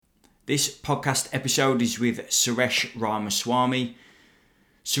This podcast episode is with Suresh Ramaswamy.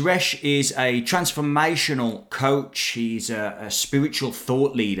 Suresh is a transformational coach. He's a spiritual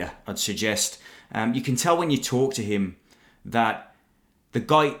thought leader, I'd suggest. You can tell when you talk to him that the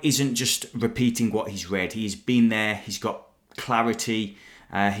guy isn't just repeating what he's read. He's been there, he's got clarity.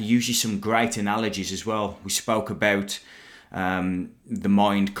 He uses some great analogies as well. We spoke about the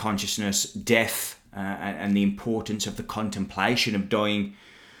mind, consciousness, death, and the importance of the contemplation of dying.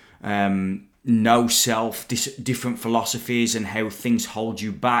 No self, different philosophies and how things hold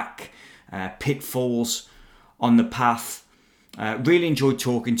you back, pitfalls on the path. Really enjoyed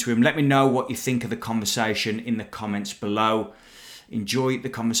talking to him. Let me know what you think of the conversation in the comments below. Enjoy the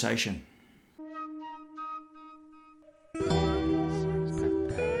conversation.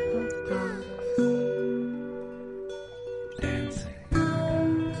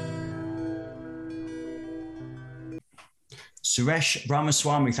 Suresh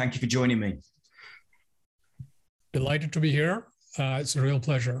Ramaswamy, thank you for joining me. Delighted to be here. It's a real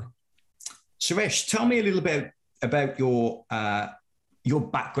pleasure. Suresh, tell me a little bit about your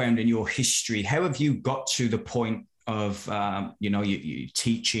background and your history. How have you got to the point of you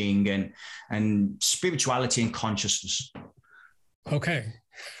teaching and spirituality and consciousness? Okay.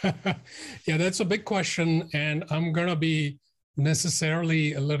 Yeah, that's a big question, and I'm going to be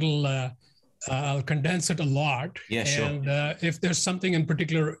necessarily a little I'll condense it a lot. Yeah, sure. And if there's something in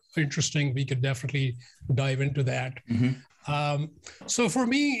particular interesting, we could definitely dive into that. Mm-hmm. So for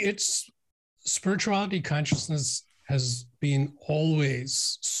me, it's spirituality, consciousness has been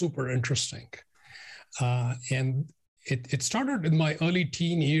always super interesting. And it started in my early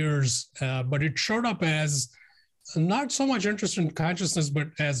teen years, but it showed up as not so much interest in consciousness, but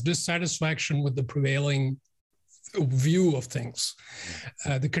as dissatisfaction with the prevailing view of things.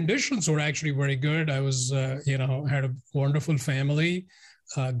 The conditions were actually very good. I was, had a wonderful family,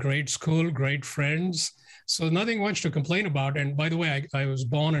 great school, great friends. So nothing much to complain about. And by the way, I was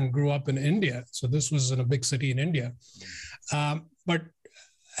born and grew up in India. So this was in a big city in India. But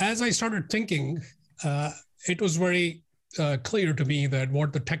as I started thinking, it was very clear to me that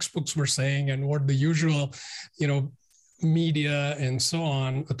what the textbooks were saying and what the usual, media and so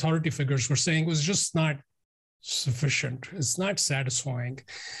on, authority figures were saying was just not sufficient. It's not satisfying.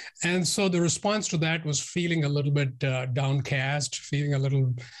 And so the response to that was feeling a little bit downcast, feeling a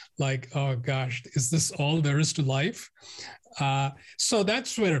little like, oh gosh, is this all there is to life? So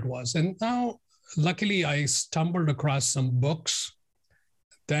that's where it was. And now, luckily, I stumbled across some books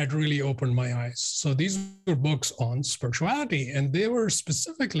that really opened my eyes. So these were books on spirituality, and they were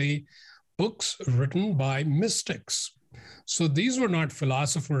specifically books written by mystics. So these were not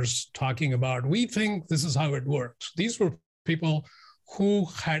philosophers talking about, we think this is how it works. These were people who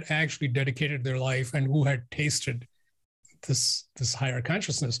had actually dedicated their life and who had tasted this higher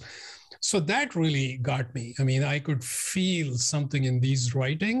consciousness. So that really got me. I mean, I could feel something in these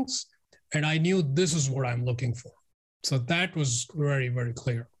writings, and I knew this is what I'm looking for. So that was very, very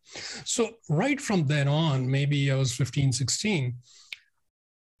clear. So right from then on, maybe I was 15, 16,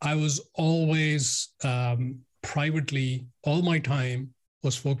 I was always privately, all my time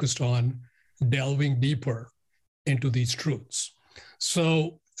was focused on delving deeper into these truths.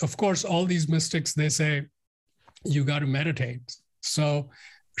 So, of course, all these mystics, they say, you got to meditate. So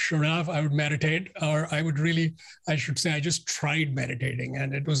sure enough, I would meditate, or I should say, I just tried meditating,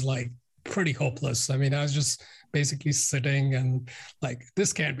 and it was like pretty hopeless. I mean, I was just basically sitting and like,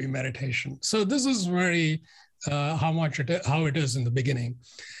 this can't be meditation. So this is very how it is in the beginning.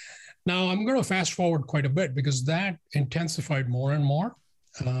 Now, I'm going to fast forward quite a bit because that intensified more and more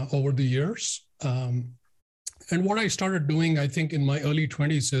over the years. And what I started doing, I think, in my early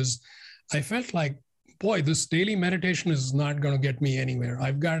 20s is I felt like, boy, this daily meditation is not going to get me anywhere.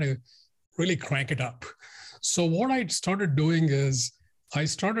 I've got to really crank it up. So what I started doing is I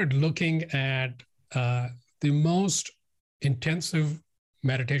started looking at the most intensive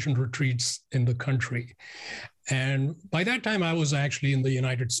meditation retreats in the country. And by that time, I was actually in the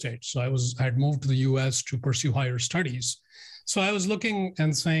United States. So I had moved to the US to pursue higher studies. So I was looking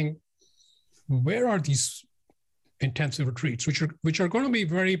and saying, where are these intensive retreats, which are going to be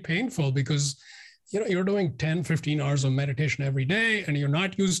very painful because, you're doing 10, 15 hours of meditation every day and you're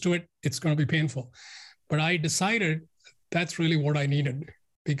not used to it. It's going to be painful. But I decided that's really what I needed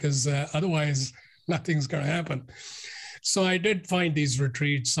because otherwise nothing's going to happen. So I did find these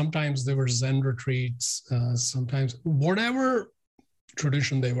retreats. Sometimes they were Zen retreats, sometimes whatever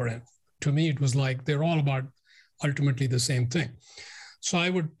tradition they were in. To me, it was like they're all about ultimately the same thing. So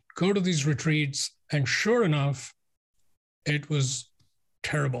I would go to these retreats, and sure enough, it was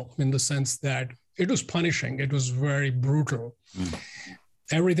terrible in the sense that it was punishing. It was very brutal.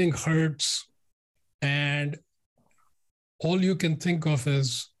 everything hurts, and all you can think of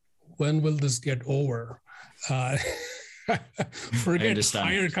is, when will this get over? Uh, Forget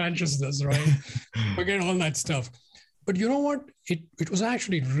higher consciousness, right? Forget all that stuff. But you know what? It was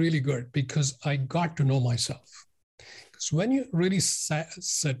actually really good because I got to know myself. Because when you really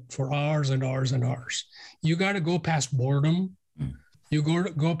sit for hours and hours and hours, you got to go past boredom. You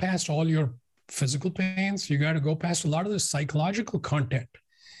go past all your physical pains. You got to go past a lot of the psychological content.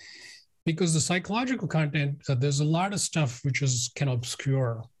 Because the psychological content, there's a lot of stuff which can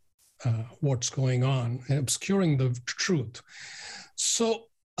obscure what's going on and obscuring the truth. So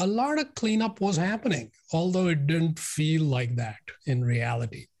a lot of cleanup was happening, although it didn't feel like that in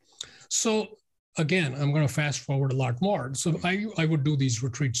reality. So again, I'm going to fast forward a lot more. So I would do these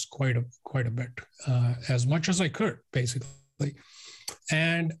retreats quite a bit, as much as I could, basically.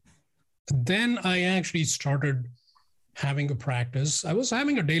 And then I actually started having a practice. I was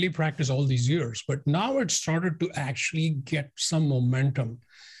having a daily practice all these years, but now it started to actually get some momentum.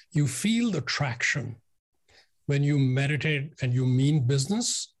 You feel the traction when you meditate and you mean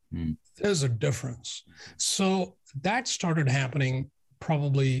business. There's a difference. So that started happening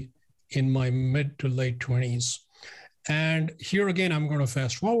probably in my mid to late 20s. And here again, I'm going to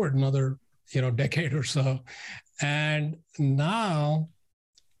fast forward another, decade or so. And now,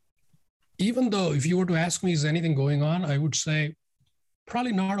 even though if you were to ask me, is anything going on? I would say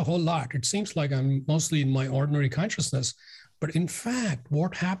probably not a whole lot. It seems like I'm mostly in my ordinary consciousness. But in fact,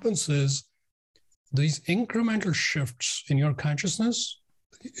 what happens is these incremental shifts in your consciousness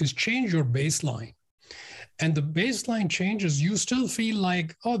is change your baseline. And the baseline changes, you still feel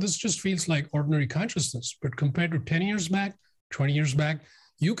like, oh, this just feels like ordinary consciousness. But compared to 10 years back, 20 years back,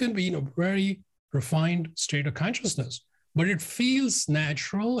 you can be in a very refined state of consciousness. But it feels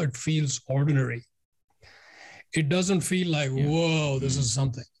natural. It feels ordinary. It doesn't feel like, whoa, this is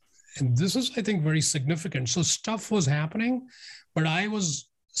something. And this is, I think, very significant. So stuff was happening, but I was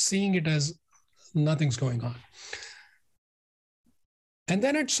seeing it as nothing's going on. And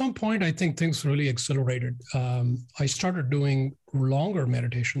then at some point, I think things really accelerated. I started doing longer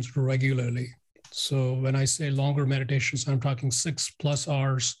meditations regularly. So when I say longer meditations, I'm talking 6+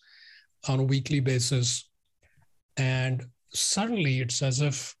 hours on a weekly basis. And suddenly it's as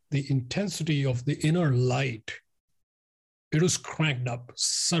if the intensity of the inner light, it was cranked up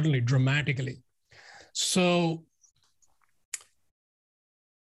suddenly, dramatically. So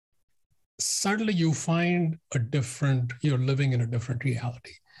suddenly you find you're living in a different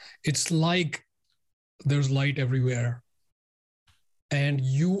reality. It's like there's light everywhere. And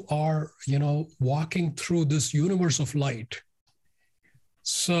you are, walking through this universe of light.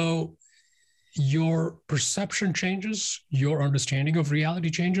 So your perception changes, your understanding of reality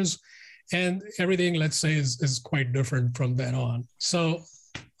changes, and everything, let's say, is quite different from then on. So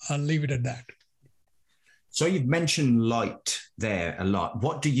I'll leave it at that. So you've mentioned light there a lot.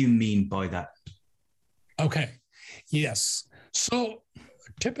 What do you mean by that? Okay. Yes. So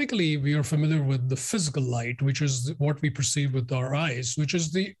typically we are familiar with the physical light, which is what we perceive with our eyes, which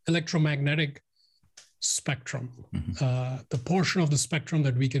is the electromagnetic spectrum, the portion of the spectrum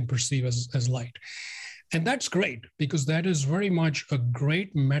that we can perceive as light. And that's great because that is very much a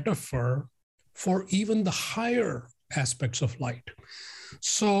great metaphor for even the higher aspects of light.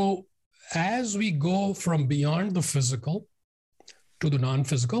 So as we go from beyond the physical to the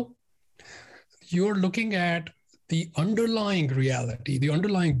non-physical, you're looking at the underlying reality, the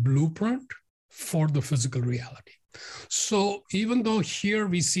underlying blueprint for the physical reality. So even though here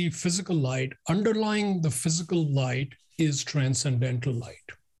we see physical light, underlying the physical light is transcendental light.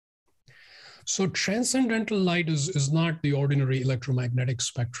 So transcendental light is not the ordinary electromagnetic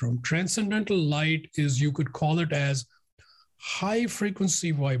spectrum. Transcendental light is, you could call it as high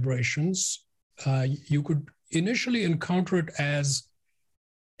frequency vibrations. You could initially encounter it as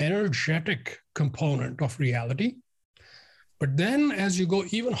energetic component of reality. But then as you go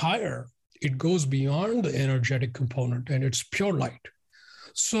even higher, it goes beyond the energetic component and it's pure light.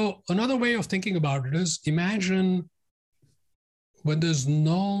 So another way of thinking about it is, imagine when there's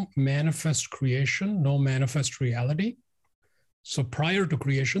no manifest creation, no manifest reality. So prior to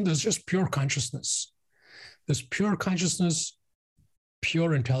creation, there's just pure consciousness. There's pure consciousness,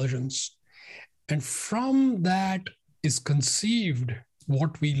 pure intelligence. And from that is conceived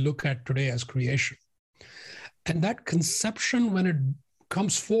what we look at today as creation. And that conception, when it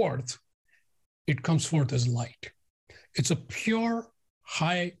comes forth, it comes forth as light. It's a pure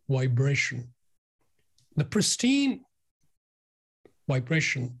high vibration. The pristine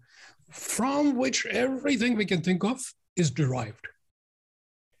vibration from which everything we can think of is derived.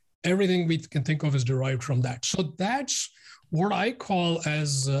 everything we can think of is derived from that. So that's what I call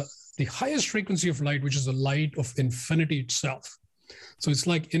as the highest frequency of light, which is the light of infinity itself. So it's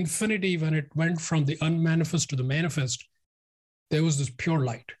like infinity, when it went from the unmanifest to the manifest, there was this pure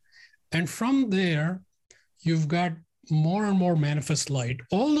light. And from there, you've got more and more manifest light,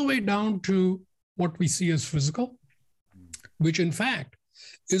 all the way down to what we see as physical, which in fact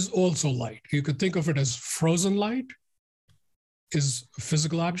is also light. You could think of it as frozen light is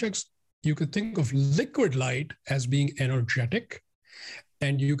physical objects. You could think of liquid light as being energetic.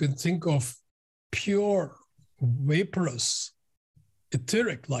 And you can think of pure, vaporous,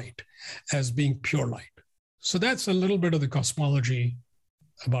 etheric light as being pure light. So that's a little bit of the cosmology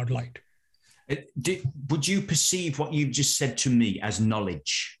about light. Would you perceive what you've just said to me as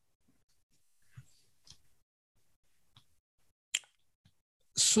knowledge?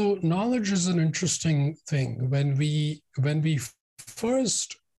 So knowledge is an interesting thing. When we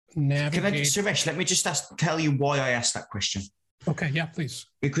first navigate... Suresh, let me just tell you why I asked that question. Okay, yeah, please.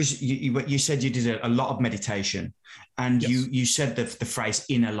 Because you said you did a lot of meditation, and yes. you said the phrase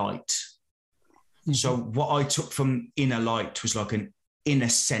inner light. Mm-hmm. So what I took from inner light was like an inner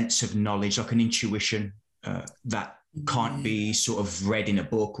sense of knowledge, like an intuition that can't be sort of read in a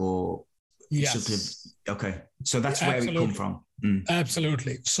book or yes. sort of, okay. So that's where it come from. Mm.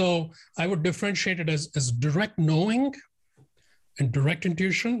 Absolutely. So I would differentiate it as direct knowing and direct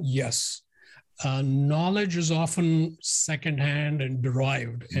intuition. Yes. Knowledge is often secondhand and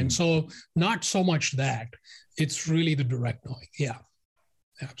derived. Mm. And so not so much that. It's really the direct knowing. Yeah,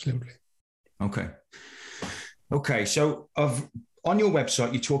 absolutely. Okay. So on your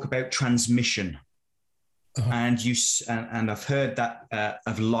website, you talk about transmission. Uh-huh. And I've heard that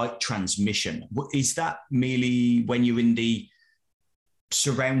of light transmission. Is that merely when you're in the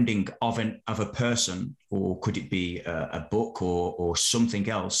surrounding of a person, or could it be a book or something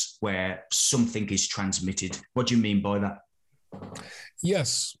else where something is transmitted? What do you mean by that?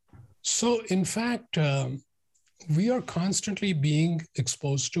 Yes. So in fact, we are constantly being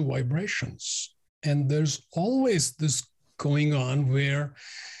exposed to vibrations, and there's always this going on where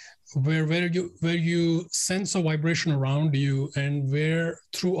you sense a vibration around you, and where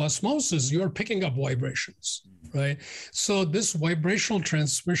through osmosis you're picking up vibrations, right? So this vibrational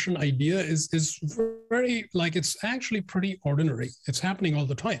transmission idea is very, like, it's actually pretty ordinary. It's happening all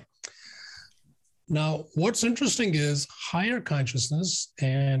the time. Now, what's interesting is higher consciousness,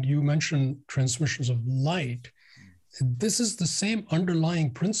 and you mentioned transmissions of light. This is the same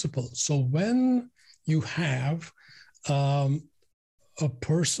underlying principle. So when you have a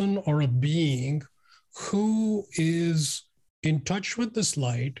person or a being who is in touch with this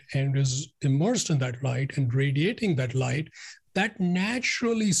light and is immersed in that light and radiating that light, that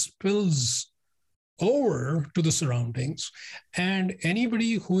naturally spills over to the surroundings. And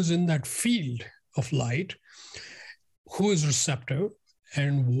anybody who's in that field of light, who is receptive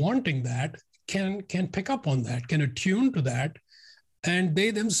and wanting that, can pick up on that, can attune to that, and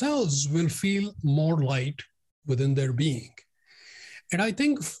they themselves will feel more light within their being. And I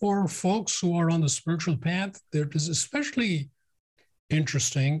think for folks who are on the spiritual path, that is especially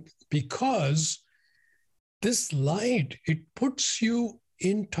interesting, because this light, it puts you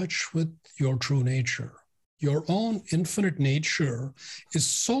in touch with your true nature. Your own infinite nature is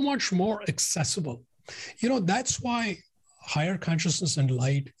so much more accessible. That's why higher consciousness and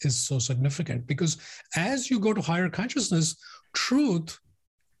light is so significant, because as you go to higher consciousness, truth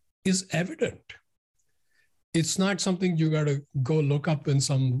is evident. It's not something you got to go look up in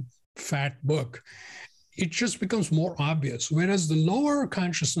some fat book. It just becomes more obvious. Whereas the lower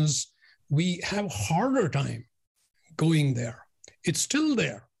consciousness, we have a harder time going there. It's still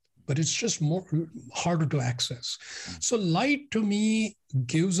there, but it's just harder to access. So light, to me,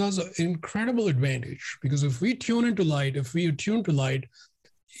 gives us an incredible advantage, because if we tune into light, if we attune to light,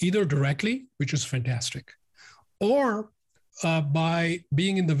 either directly, which is fantastic, or by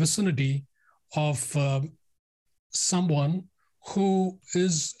being in the vicinity of someone who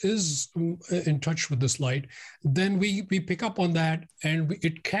is in touch with this light, then we pick up on that, and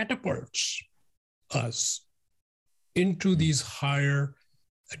it catapults us into these higher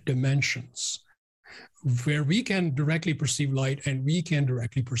dimensions where we can directly perceive light and we can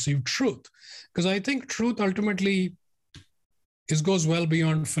directly perceive truth. Because I think truth ultimately goes well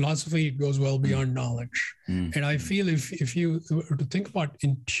beyond philosophy, it goes well beyond knowledge. Mm. And I feel if you were to think about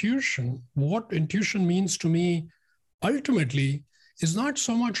intuition, what intuition means to me ultimately is not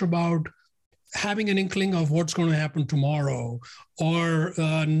so much about having an inkling of what's going to happen tomorrow, or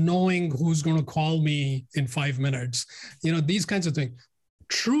knowing who's going to call me in 5 minutes, these kinds of things.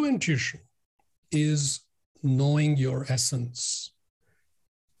 True intuition is knowing your essence,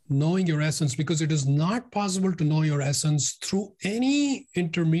 knowing your essence, because it is not possible to know your essence through any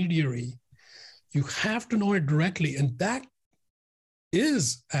intermediary. You have to know it directly. And that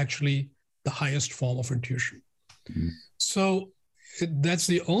is actually the highest form of intuition. Mm-hmm. So that's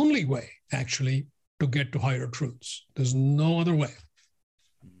the only way, actually, to get to higher truths. There's no other way.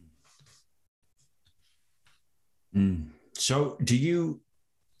 Mm. So do you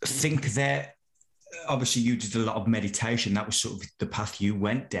think that, obviously you did a lot of meditation, that was sort of the path you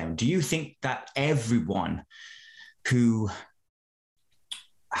went down. Do you think that everyone who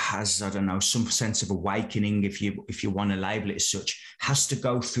has, I don't know, some sense of awakening, if you want to label it as such, has to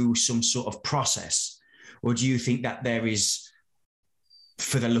go through some sort of process? Or do you think that there is,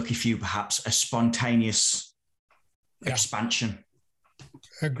 for the lucky few, perhaps a spontaneous expansion?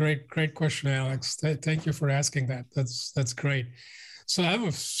 A great question, Alex. Thank you for asking that. That's great. So I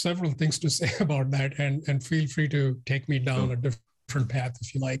have several things to say about that, and feel free to take me down a different path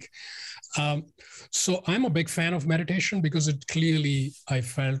if you like. So I'm a big fan of meditation because it clearly, I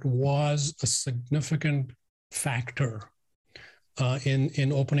felt, was a significant factor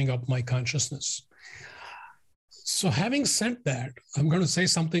in opening up my consciousness. So having said that, I'm going to say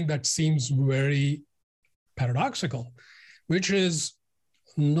something that seems very paradoxical, which is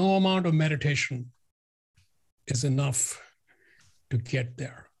no amount of meditation is enough to get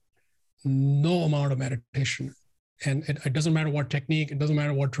there. No amount of meditation. And it doesn't matter what technique, it doesn't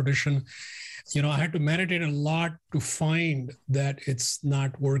matter what tradition. You know, I had to meditate a lot to find that it's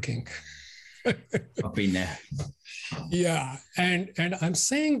not working. I've been there. Yeah. And I'm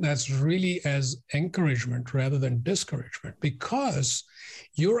saying that's really as encouragement rather than discouragement, because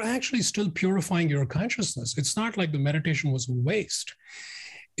you're actually still purifying your consciousness. It's not like the meditation was a waste.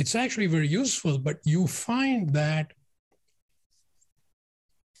 It's actually very useful, but you find that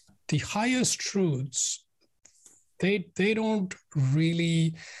the highest truths, they don't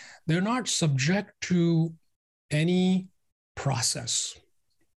really, they're not subject to any process.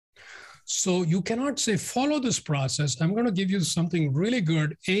 So you cannot say, follow this process. I'm going to give you something really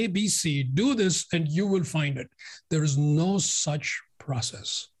good, A, B, C, do this, and you will find it. There is no such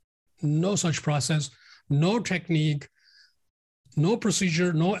process. No such process, no technique, no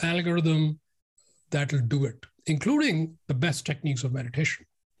procedure, no algorithm that will do it, including the best techniques of meditation.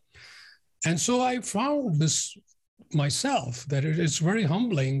 And so I found this myself, that it's very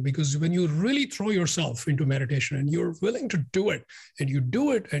humbling, because when you really throw yourself into meditation and you're willing to do it, and you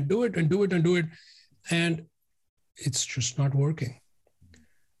do it and do it and do it and do it, and it's just not working.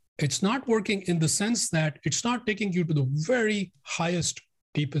 It's not working in the sense that it's not taking you to the very highest,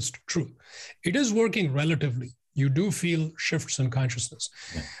 deepest truth. It is working relatively. You do feel shifts in consciousness.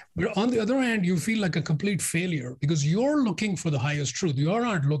 Yeah. But on the other hand, you feel like a complete failure because you're looking for the highest truth. You're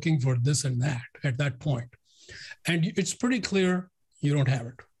not looking for this and that at that point. And it's pretty clear you don't have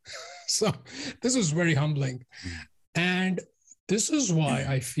it. So this is very humbling. And this is why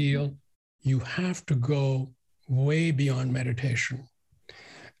I feel you have to go way beyond meditation.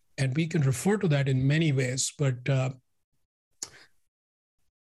 And we can refer to that in many ways. But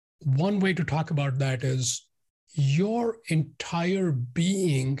one way to talk about that is your entire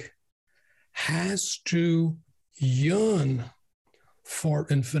being has to yearn for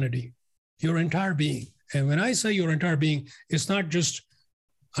infinity. Your entire being. And when I say your entire being, it's not just,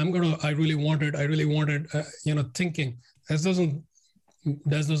 I really want it, thinking.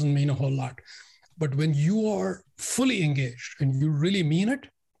 That doesn't mean a whole lot. But when you are fully engaged and you really mean it,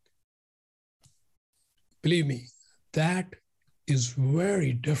 believe me, that is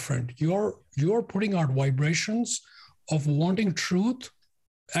very different. You're putting out vibrations of wanting truth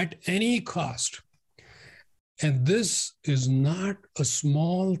at any cost. And this is not a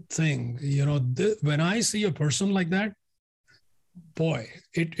small thing. When I see a person like that, boy,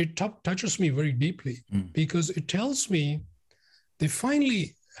 it touches me very deeply because it tells me they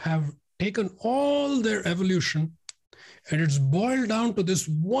finally have taken all their evolution and it's boiled down to this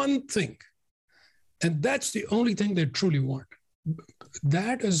one thing. And that's the only thing they truly want.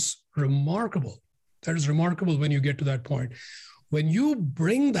 That is remarkable. That is remarkable when you get to that point. When you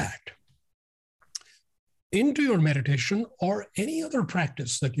bring that into your meditation or any other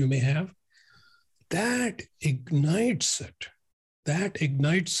practice that you may have, that ignites it. That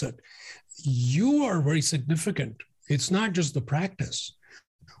ignites it. You are very significant. It's not just the practice.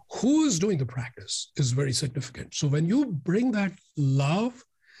 Who is doing the practice is very significant. So when you bring that love,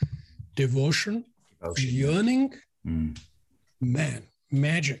 devotion, yearning, man,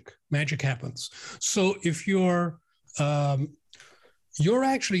 magic happens. So if you're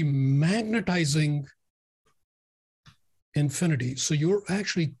actually magnetizing infinity. So you're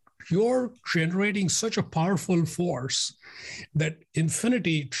actually you're generating such a powerful force that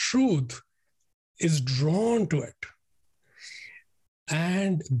infinity, truth, is drawn to it.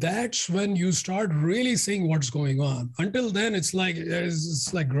 And that's when you start really seeing what's going on. Until then, it's like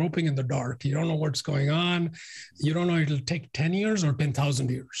groping in the dark. You don't know what's going on. You don't know it'll take 10 years or 10,000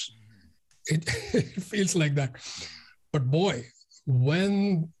 years. It feels like that. But boy,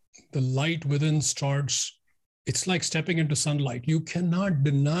 when the light within starts, it's like stepping into sunlight. You cannot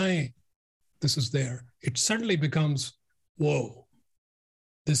deny this is there. It suddenly becomes, whoa,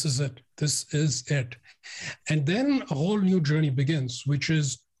 this is it. This is it. And then a whole new journey begins, which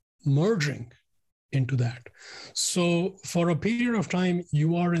is merging into that. So for a period of time,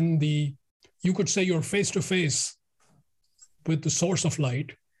 you are you could say you're face to face with the source of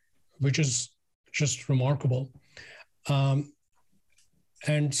light, which is just remarkable.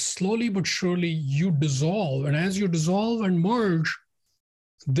 And slowly but surely you dissolve. And as you dissolve and merge,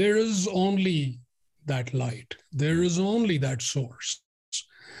 there is only that light. There is only that source.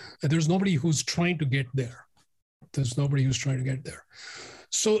 There's nobody who's trying to get there. There's nobody who's trying to get there.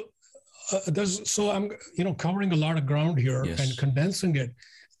 So I'm covering a lot of ground here, yes, and condensing it.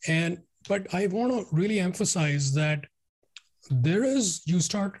 But I want to really emphasize that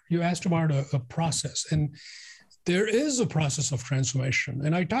you asked about a process, and there is a process of transformation.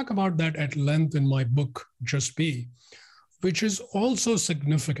 And I talk about that at length in my book, Just Be, which is also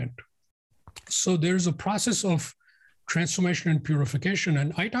significant. So there's a process of transformation and purification.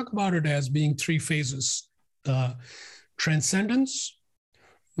 And I talk about it as being three phases. Transcendence,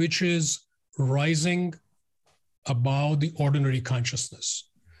 which is rising above the ordinary consciousness.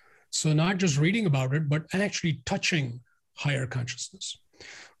 So not just reading about it, but actually touching higher consciousness.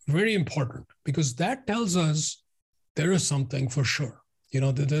 Very important, because that tells us there is something for sure. I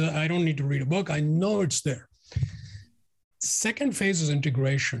don't need to read a book. I know it's there. Second phase is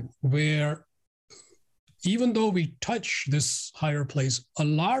integration, where even though we touch this higher place, a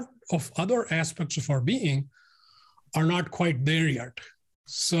lot of other aspects of our being are not quite there yet.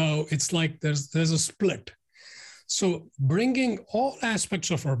 So it's like there's a split. So bringing all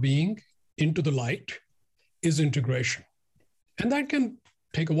aspects of our being into the light is integration. And that can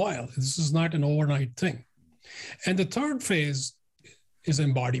take a while. This is not an overnight thing. And the third phase is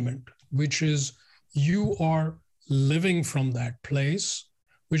embodiment, which is you are living from that place,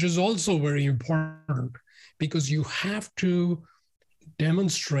 which is also very important, because you have to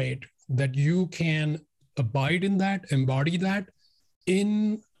demonstrate that you can abide in that, embody that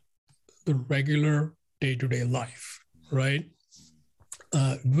in the regular day-to-day life, right?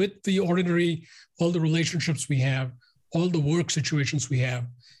 With the ordinary, all the relationships we have, all the work situations we have,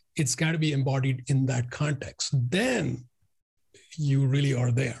 it's got to be embodied in that context. Then you really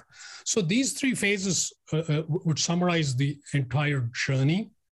are there. So these three phases would summarize the entire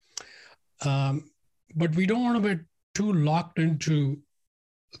journey. But we don't want to be too locked into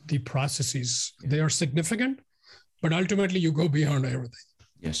the processes. They are significant, but ultimately you go beyond everything.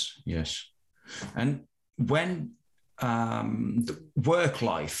 Yes, yes. And when the work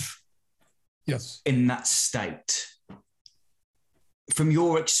life, yes, in that state, from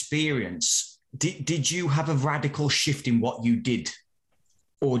your experience, did you have a radical shift in what you did?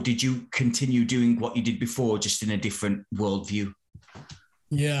 Or did you continue doing what you did before, just in a different worldview?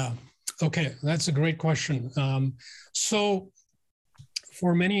 Yeah. Okay, that's a great question. So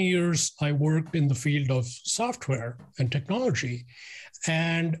for many years, I worked in the field of software and technology.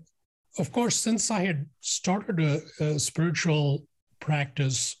 And of course, since I had started a spiritual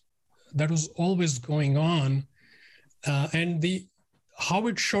practice that was always going on, and how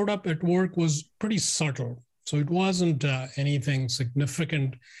it showed up at work was pretty subtle. So it wasn't anything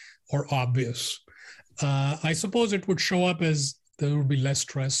significant or obvious. I suppose it would show up as there would be less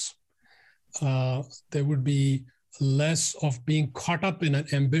stress. There would be less of being caught up in an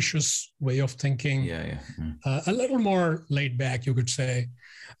ambitious way of thinking. A little more laid back, you could say.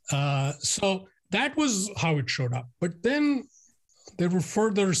 So that was how it showed up. But then there were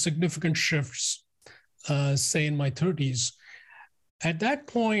further significant shifts, say in my 30s. At that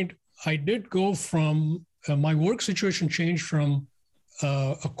point, I did go from, my work situation changed from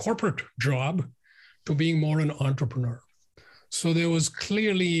a corporate job to being more an entrepreneur. So there was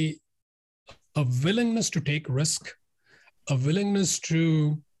clearly a willingness to take risk, a willingness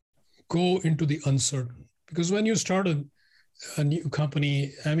to go into the uncertain. Because when you start a new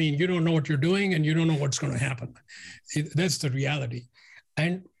company, I mean, you don't know what you're doing and you don't know what's going to happen. That's the reality.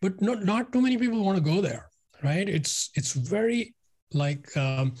 But not too many people want to go there, right? It's very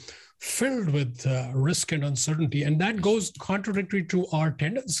filled with risk and uncertainty. And that goes contradictory to our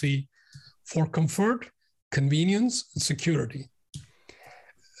tendency for comfort, convenience, and security.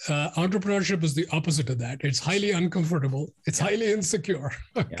 Entrepreneurship is the opposite of that. It's highly uncomfortable. It's highly insecure.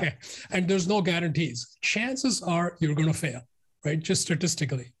 Okay. And there's no guarantees. Chances are you're going to fail, right? Just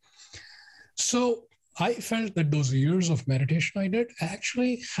statistically. So I felt that those years of meditation I did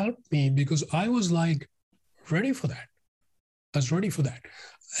actually helped me because I was like ready for that. I was ready for that.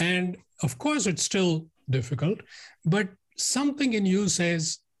 And of course, it's still difficult, but something in you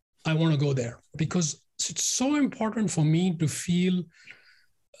says, I want to go there because it's so important for me to feel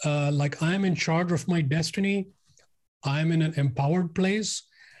like I'm in charge of my destiny. I'm in an empowered place.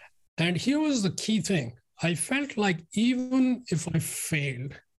 And here was the key thing. I felt like even if I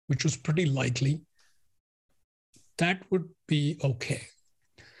failed, which was pretty likely, that would be okay.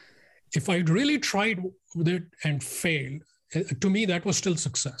 If I really tried with it and failed, to me, that was still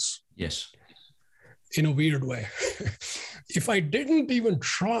success. Yes. In a weird way. If I didn't even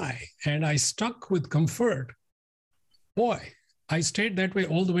try and I stuck with comfort, boy, I stayed that way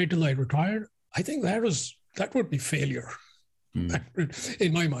all the way till I retired. I think that would be failure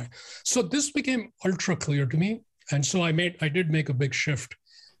in my mind. So this became ultra clear to me. And so I did make a big shift.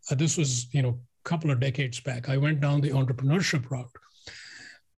 This was, a couple of decades back. I went down the entrepreneurship route.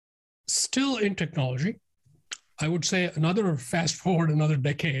 Still in technology. I would say fast forward another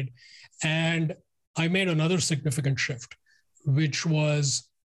decade, and I made another significant shift, which was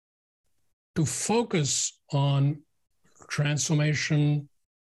to focus on transformation,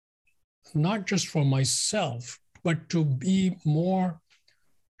 not just for myself, but to be more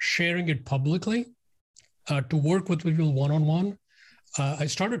sharing it publicly, to work with people one-on-one. I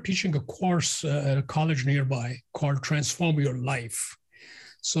started teaching a course at a college nearby called Transform Your Life.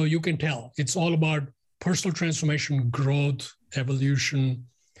 So you can tell it's all about personal transformation, growth, evolution.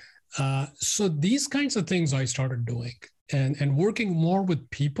 So these kinds of things I started doing and working more with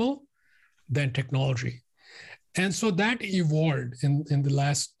people than technology. And so that evolved in the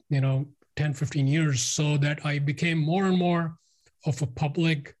last, 10, 15 years so that I became more and more of a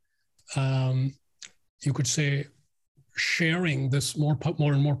public, you could say, sharing this more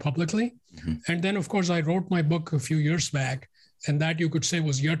and more publicly. Mm-hmm. And then, of course, I wrote my book a few years back, and that you could say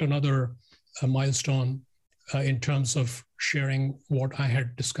was yet another milestone in terms of sharing what I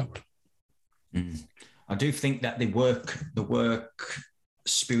had discovered. Mm. I do think that the work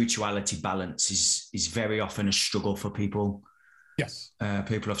spirituality balance is very often a struggle for people. Yes.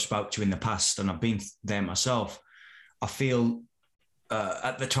 People I've spoke to in the past, and I've been there myself. I feel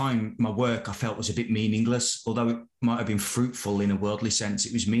at the time my work I felt was a bit meaningless, although it might have been fruitful in a worldly sense.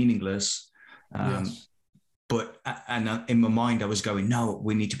 It was meaningless. Yes. But in my mind, I was going, no,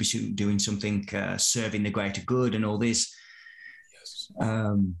 we need to be doing something, serving the greater good and all this. Yes.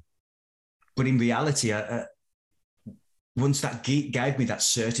 But in reality, once that gave me that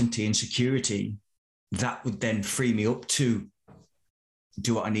certainty and security, that would then free me up to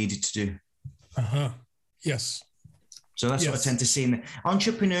do what I needed to do. Yes. So that's what I tend to see. In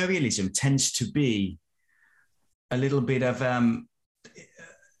entrepreneurialism tends to be a little bit of,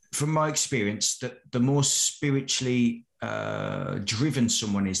 from my experience, that the more spiritually driven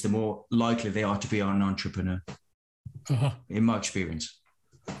someone is, the more likely they are to be an entrepreneur. In my experience.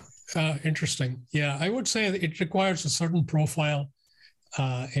 Interesting. Yeah, I would say it requires a certain profile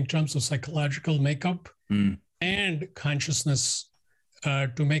in terms of psychological makeup and consciousness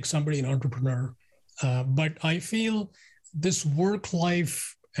to make somebody an entrepreneur. But I feel this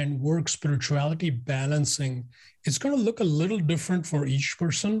work-life and work spirituality balancing is going to look a little different for each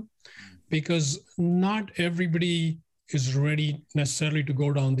person because not everybody is ready necessarily to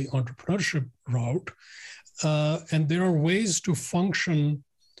go down the entrepreneurship route. And there are ways to function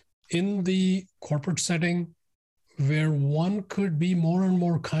in the corporate setting where one could be more and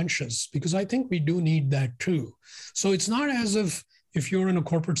more conscious, because I think we do need that too. So it's not as if you're in a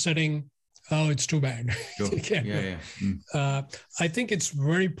corporate setting, oh, it's too bad. Sure. Yeah. I think it's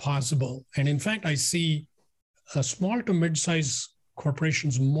very possible. And in fact, I see small to mid-sized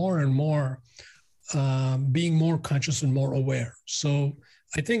corporations more and more being more conscious and more aware. So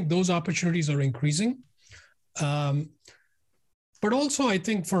I think those opportunities are increasing. But also, I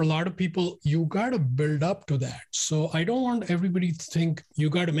think for a lot of people, you got to build up to that. So I don't want everybody to think you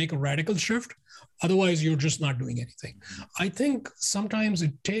got to make a radical shift. Otherwise, you're just not doing anything. I think sometimes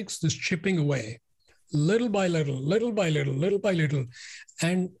it takes this chipping away, little by little, little by little, little by little.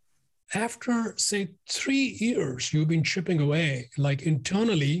 And after, say, 3 years, you've been chipping away, like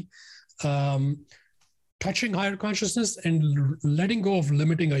internally, touching higher consciousness and letting go of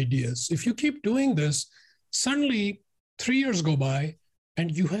limiting ideas. If you keep doing this, suddenly 3 years go by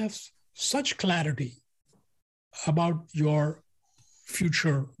and you have such clarity about your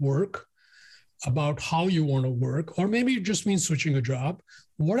future work. about how you want to work, or maybe it just means switching a job,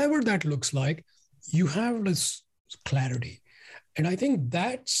 whatever that looks like, you have this clarity. And I think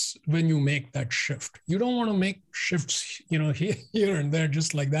that's when you make that shift. You don't want to make shifts, here and there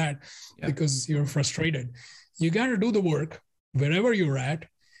just like that, because you're frustrated. You got to do the work wherever you're at.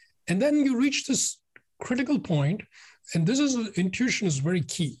 And then you reach this critical point. And intuition is very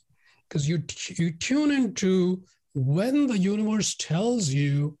key, because you tune into when the universe tells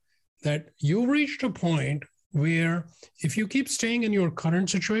you that you reached a point where if you keep staying in your current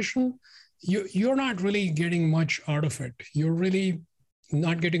situation, you're not really getting much out of it. You're really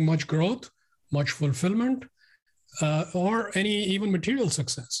not getting much growth, much fulfillment, or any even material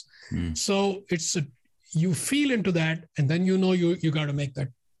success. So you feel into that, and then you got to make that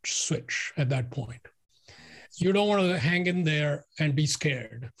switch at that point. You don't want to hang in there and be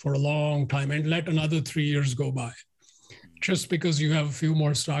scared for a long time and let another 3 years go by just because you have a few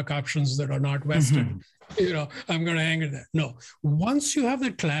more stock options that are not vested. I'm going to hang in there. No, once you have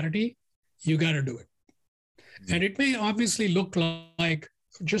that clarity, you got to do it. And it may obviously look like,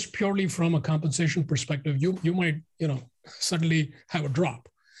 just purely from a compensation perspective, you might, suddenly have a drop.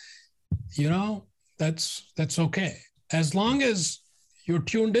 That's okay. As long as you're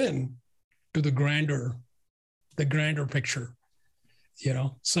tuned in to the grander picture,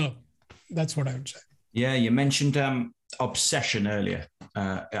 so that's what I would say. Yeah. You mentioned obsession earlier.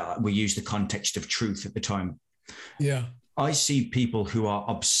 We used the context of truth at the time. Yeah. I see people who are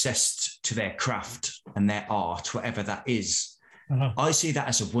obsessed to their craft and their art, whatever that is. Uh-huh. I see that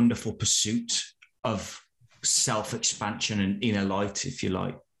as a wonderful pursuit of self-expansion and inner light, if you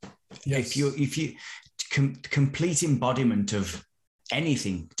like. Yes. If you complete embodiment of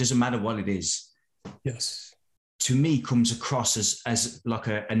anything, doesn't matter what it is. Yes. To me, comes across as like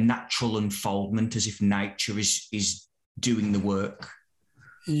a natural unfoldment, as if nature is doing the work.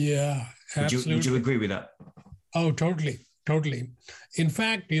 Yeah, absolutely. Would you agree with that? Oh, totally. In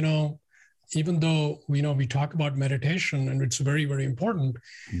fact, even though we talk about meditation and it's very, very important,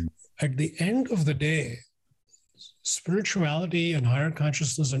 at the end of the day, spirituality and higher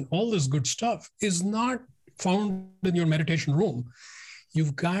consciousness and all this good stuff is not found in your meditation room.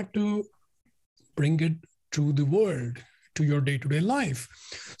 You've got to bring it to the world, to your day-to-day life.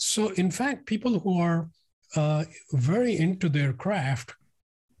 So in fact, people who are very into their craft,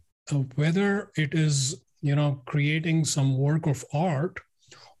 whether it is creating some work of art,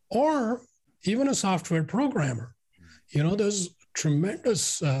 or even a software programmer. There's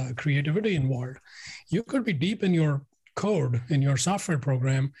tremendous creativity involved. You could be deep in your code, in your software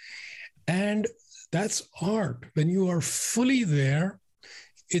program, and that's art. When you are fully there,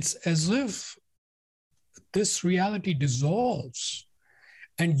 it's as if this reality dissolves,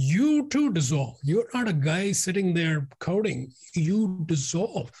 and you too dissolve. You're not a guy sitting there coding. You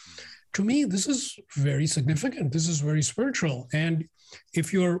dissolve. To me, this is very significant. This is very spiritual. And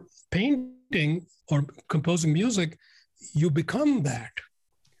if you're painting or composing music, you become that.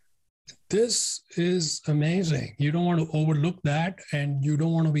 This is amazing. You don't want to overlook that, and you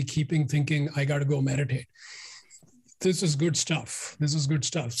don't want to be thinking, I got to go meditate. This is good stuff.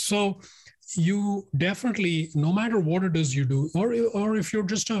 So you definitely, no matter what it is you do, or if you're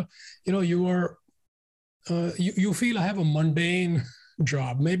just you feel I have a mundane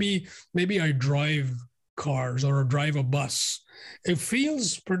job. Maybe I drive cars or drive a bus. It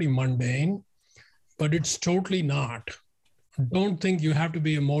feels pretty mundane, but it's totally not. Don't think you have to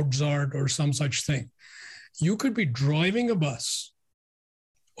be a Mozart or some such thing. You could be driving a bus,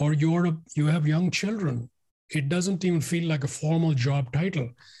 or you have young children. It doesn't even feel like a formal job title,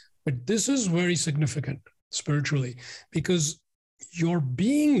 but this is very significant spiritually, because your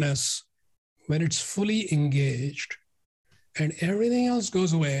beingness, when it's fully engaged and everything else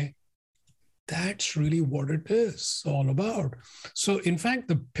goes away, that's really what it is all about. So in fact,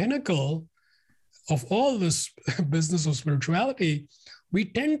 the pinnacle of all this business of spirituality, we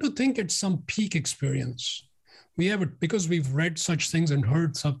tend to think it's some peak experience. We have it because we've read such things and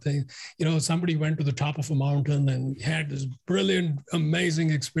heard something. Somebody went to the top of a mountain and had this brilliant,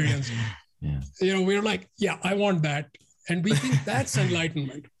 amazing experience. Yeah. We're like, yeah, I want that. And we think that's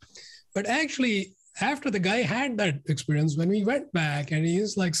enlightenment. But actually, after the guy had that experience, when we went back and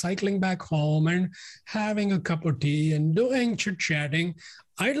he's like cycling back home and having a cup of tea and doing chit-chatting,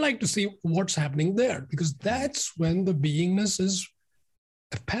 I'd like to see what's happening there, because that's when the beingness is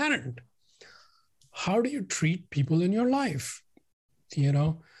apparent. How do you treat people in your life?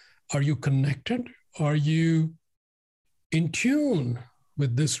 Are you connected? Are you in tune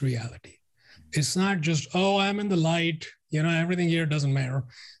with this reality? It's not just, I'm in the light, everything here doesn't matter.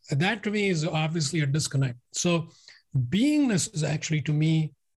 That to me is obviously a disconnect. So beingness is actually, to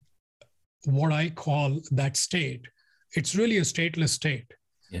me, what I call that state. It's really a stateless state.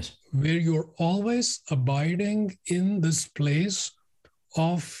 Yes. Where you're always abiding in this place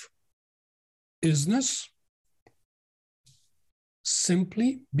of isness,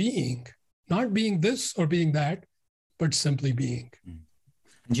 simply being, not being this or being that, but simply being.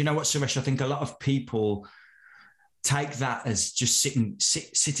 And you know what, Suresh? I think a lot of people take that as just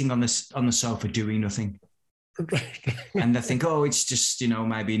sitting on the sofa doing nothing. Right. And they think, oh, it's just,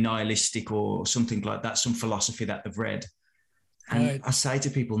 maybe nihilistic or something like that, some philosophy that they've read. And Right. I say to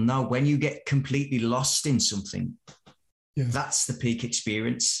people, no, when you get completely lost in something, Yes. that's the peak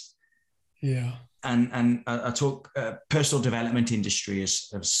experience. Yeah. And I talk personal development industry has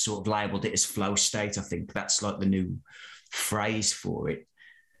sort of labeled it as flow state. I think that's like the new phrase for it.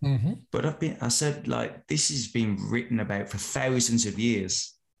 Mm-hmm. But I said, like, this has been written about for thousands of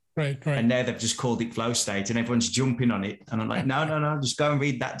years. Right. And now they've just called it flow state and everyone's jumping on it. And I'm like, no, just go and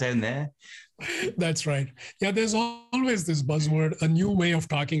read that down there. That's right. Yeah, there's always this buzzword, a new way of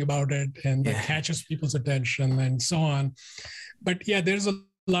talking about it, and that catches people's attention and so on. But yeah, there's a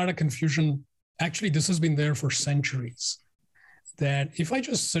lot of confusion. Actually, this has been there for centuries, that if I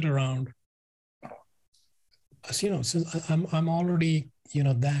just sit around, since I'm already,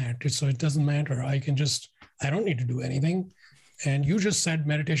 that, so it doesn't matter. I don't need to do anything. And you just said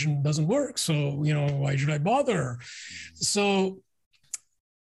meditation doesn't work. So, why should I bother? So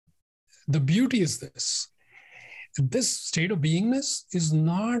the beauty is this state of beingness is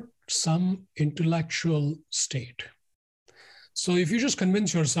not some intellectual state. So if you just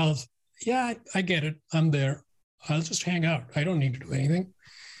convince yourself, yeah, I get it, I'm there, I'll just hang out, I don't need to do anything.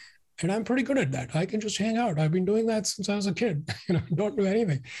 And I'm pretty good at that. I can just hang out. I've been doing that since I was a kid, don't do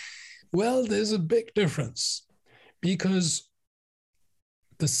anything. Well, there's a big difference, because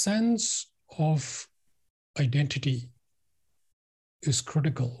the sense of identity is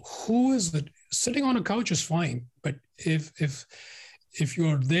critical. Who is it? Sitting on a couch is fine, but if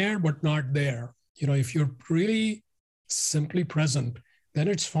you're there but not there, if you're really simply present, then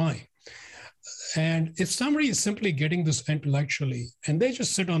it's fine. And if somebody is simply getting this intellectually and they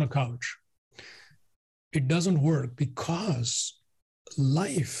just sit on a couch, it doesn't work, because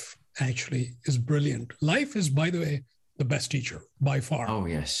life actually is brilliant. Life is, by the way, the best teacher by far. Oh,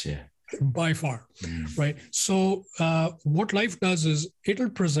 yes, yeah. By far, right? So what life does is it'll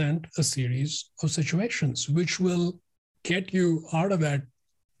present a series of situations which will get you out of that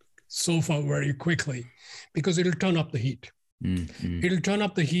sofa very quickly, because it'll turn up the heat. Mm-hmm. It'll turn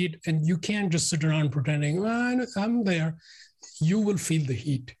up the heat, and you can't just sit around pretending, I'm there. You will feel the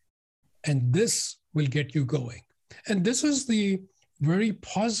heat, and this will get you going. And this is the very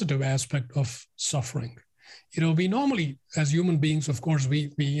positive aspect of suffering. We normally, as human beings, of course,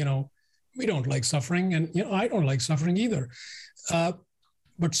 we don't like suffering, and I don't like suffering either.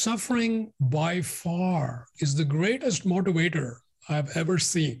 But suffering by far is the greatest motivator I've ever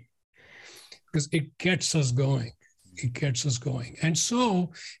seen, because it gets us going. It gets us going. And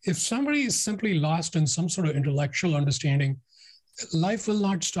so if somebody is simply lost in some sort of intellectual understanding, life will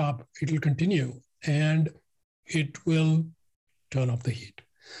not stop. It'll continue, and it will turn up the heat.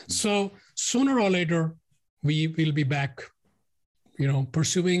 So sooner or later, we will be back,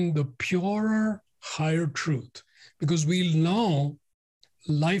 pursuing the purer, higher truth, because we'll know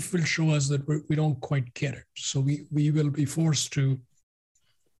life will show us that we don't quite get it. So we will be forced to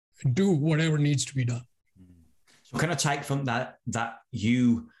do whatever needs to be done. So can I take from that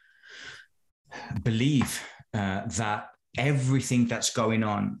you believe that everything that's going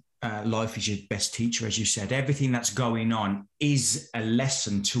on, life is your best teacher, as you said, everything that's going on is a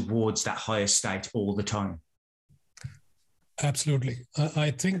lesson towards that higher state all the time? Absolutely.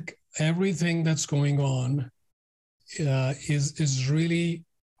 I think everything that's going on is really,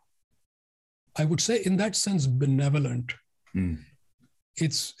 I would say, in that sense, benevolent.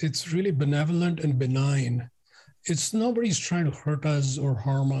 It's really benevolent and benign. It's nobody's trying to hurt us or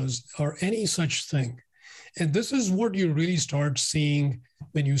harm us or any such thing. And this is what you really start seeing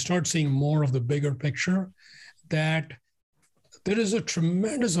when you start seeing more of the bigger picture, that there is a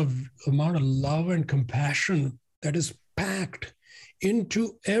tremendous amount of love and compassion that is packed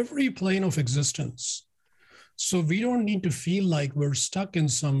into every plane of existence. So we don't need to feel like we're stuck in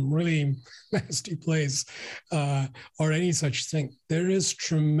some really nasty place or any such thing. There is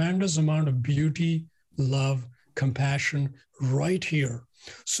tremendous amount of beauty, love, compassion right here.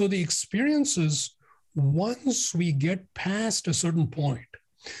 So the experiences, once we get past a certain point,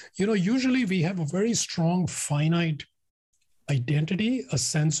 usually we have a very strong finite identity, a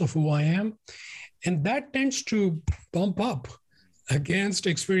sense of who I am, and that tends to bump up against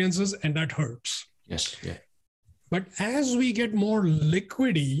experiences, and that hurts. Yes, yeah. But as we get more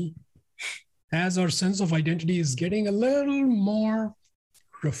liquidy, as our sense of identity is getting a little more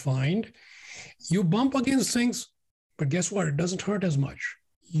refined, you bump against things, but guess what? It doesn't hurt as much.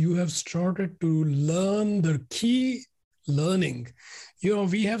 You have started to learn the key learning.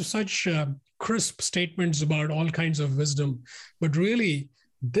 We have such crisp statements about all kinds of wisdom, but really,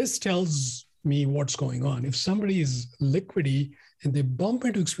 this tells me what's going on. If somebody is liquidy and they bump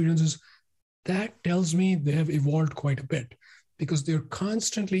into experiences, that tells me they have evolved quite a bit because they're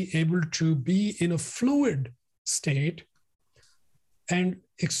constantly able to be in a fluid state, and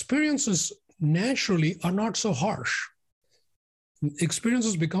experiences naturally are not so harsh.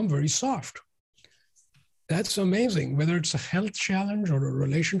 Experiences become very soft. That's amazing. Whether it's a health challenge or a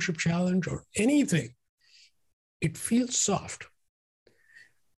relationship challenge or anything, it feels soft.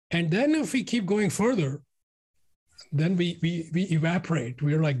 And then if we keep going further, then we evaporate.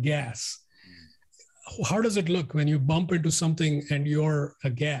 We're like gas. How does it look when you bump into something and you're a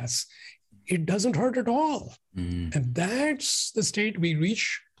gas? It doesn't hurt at all. Mm. And that's the state we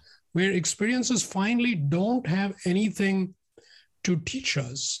reach where experiences finally don't have anything to teach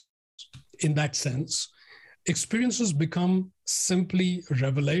us in that sense. Experiences become simply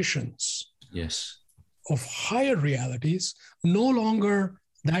revelations. Yes. Of higher realities, no longer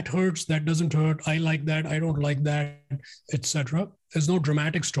that hurts, that doesn't hurt, I like that, I don't like that, etc. There's no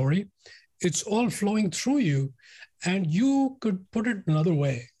dramatic story. It's all flowing through you. And you could put it another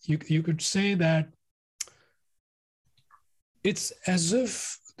way. You could say that it's as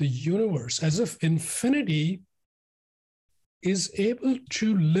if the universe, as if infinity is able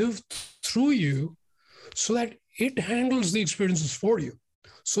to live through you so that it handles the experiences for you.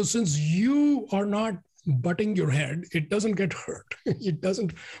 So since you are not butting your head, it doesn't get hurt. It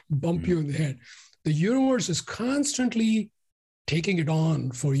doesn't bump you in the head. The universe is constantly taking it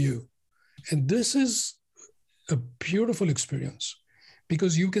on for you. And this is a beautiful experience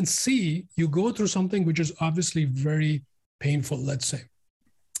because you can see you go through something which is obviously very painful, let's say.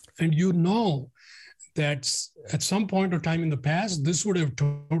 And you know that at some point or time in the past, this would have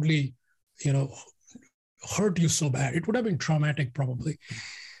totally, hurt you so bad. It would have been traumatic probably.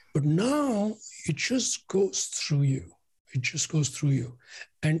 But now it just goes through you. It just goes through you.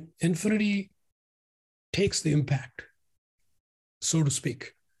 And infinity takes the impact, so to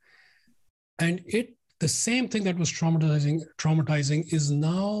speak. And the same thing that was traumatizing is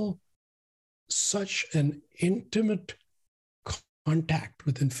now such an intimate contact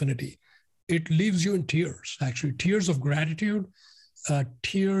with infinity. It leaves you in tears, actually, tears of gratitude,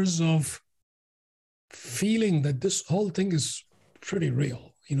 tears of feeling that this whole thing is pretty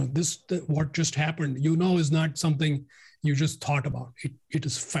real. What just happened, is not something you just thought about. It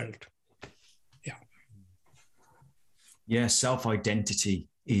is felt. Yeah. Yeah, self-identity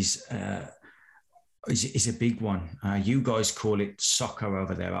is a big one. You guys call it soccer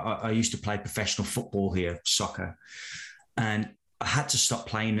over there. I used to play professional football here, soccer, and I had to stop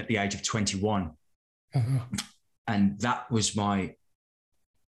playing at the age of 21. Uh-huh. And that was my,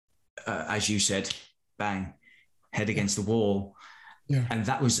 as you said, bang, head against the wall. Yeah. And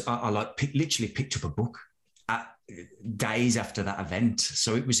that was, I literally picked up a book days after that event.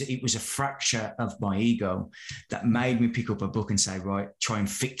 So it was a fracture of my ego that made me pick up a book and say, right, try and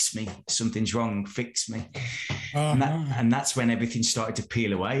fix me. Something's wrong, fix me. Uh-huh. And that's when everything started to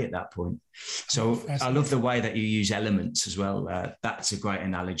peel away at that point. So I love the way that you use elements as well. That's a great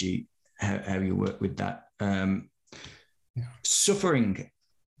analogy, how you work with that. Suffering.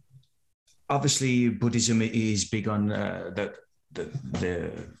 Obviously, Buddhism is big on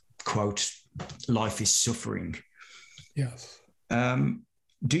the quote, life is suffering. Yes.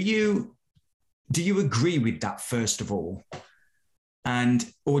 Do you agree with that, first of all?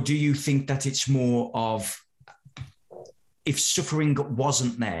 Or do you think that it's more of, if suffering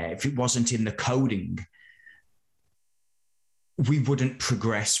wasn't there, if it wasn't in the coding, we wouldn't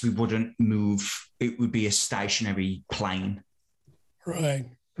progress, we wouldn't move, it would be a stationary plane? Right.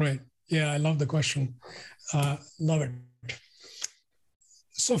 Yeah, I love the question. Love it.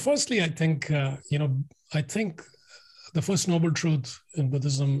 So firstly, I think, the first noble truth in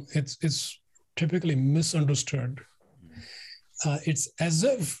Buddhism, it's typically misunderstood. It's as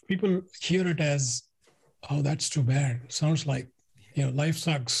if people hear it as, oh, that's too bad. Sounds like, life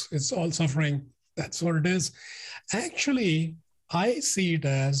sucks. It's all suffering. That's what it is. Actually, I see it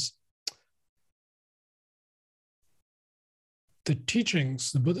as the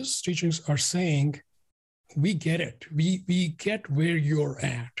Buddhist teachings are saying, we get it. We get where you're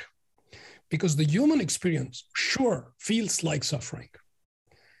at. Because the human experience, sure, feels like suffering.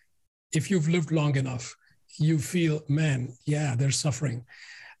 If you've lived long enough, you feel, man, yeah, there's suffering.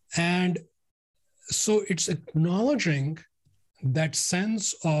 And so it's acknowledging that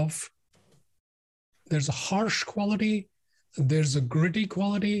sense of there's a harsh quality, there's a gritty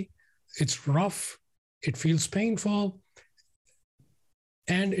quality, it's rough, it feels painful,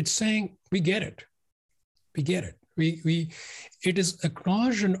 and it's saying, we get it. We get it. It is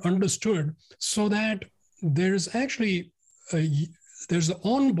acknowledged and understood, so that there's actually there's the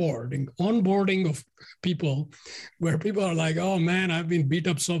onboarding of people, where people are like, oh man, I've been beat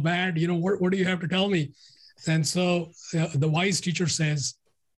up so bad. What do you have to tell me? And so the wise teacher says,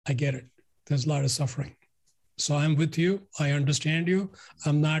 I get it. There's a lot of suffering. So I'm with you. I understand you.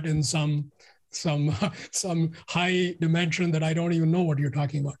 I'm not in some high dimension that I don't even know what you're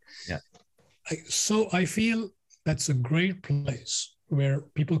talking about. Yeah. So I feel that's a great place where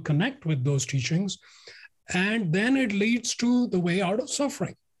people connect with those teachings, and then it leads to the way out of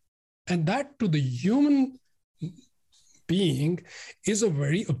suffering. And that, to the human being, is a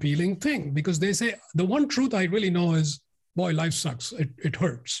very appealing thing, because they say, the one truth I really know is, boy, life sucks. It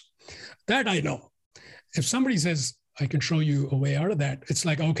hurts. That I know. If somebody says, I can show you a way out of that, it's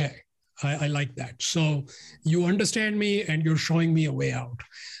like, okay, I like that. So you understand me and you're showing me a way out.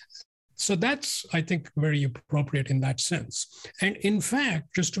 So that's, I think, very appropriate in that sense. And in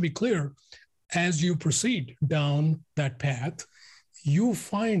fact, just to be clear, as you proceed down that path, you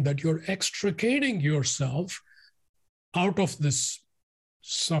find that you're extricating yourself out of this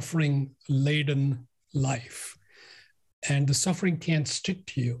suffering-laden life. And the suffering can't stick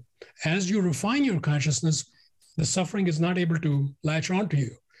to you. As you refine your consciousness, the suffering is not able to latch onto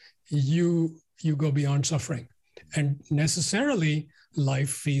you. You go beyond suffering. And necessarily, life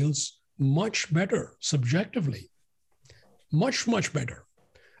feels much better subjectively, much, much better.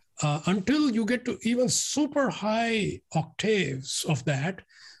 Until you get to even super high octaves of that,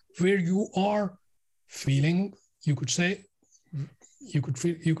 where you are feeling, you could say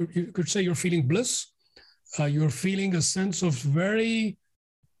you're feeling bliss. You're feeling a sense of very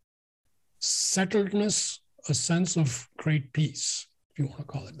settledness, a sense of great peace, if you want to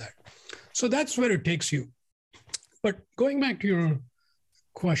call it that. So that's where it takes you. But going back to your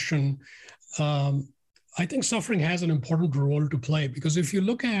question, I think suffering has an important role to play, because if you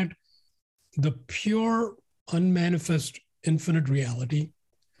look at the pure, unmanifest, infinite reality,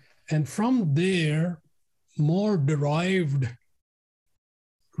 and from there, more derived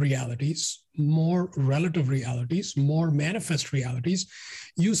realities, more relative realities, more manifest realities,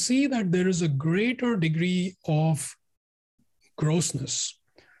 you see that there is a greater degree of grossness.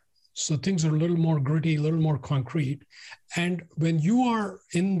 So things are a little more gritty, a little more concrete. And when you are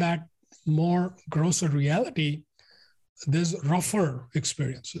in that more grosser reality, there's rougher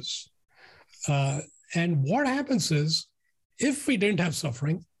experiences. And what happens is, if we didn't have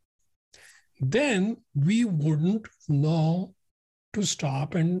suffering, then we wouldn't know to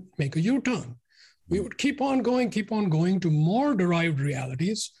stop and make a U-turn. We would keep on going to more derived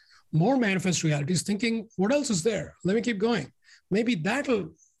realities, more manifest realities, thinking, what else is there? Let me keep going. Maybe that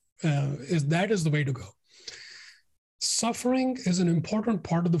is the way to go. Suffering is an important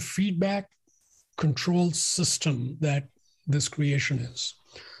part of the feedback control system that this creation is.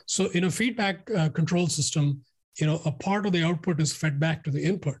 So in a feedback control system, a part of the output is fed back to the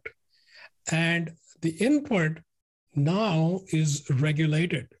input. And the input now is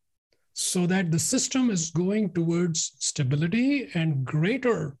regulated so that the system is going towards stability and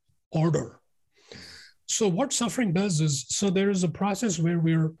greater order. So what suffering does is, so there is a process where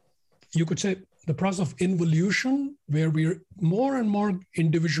you could say, the process of involution, where we're more and more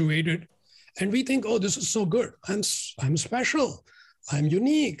individuated, and we think, oh, this is so good. I'm special. I'm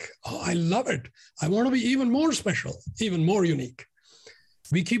unique. Oh, I love it. I want to be even more special, even more unique.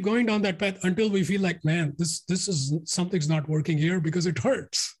 We keep going down that path until we feel like, man, this is something's not working here because it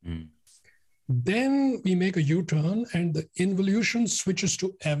hurts. Mm. Then we make a U-turn and the involution switches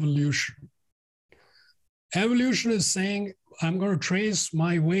to evolution. Evolution is saying, I'm going to trace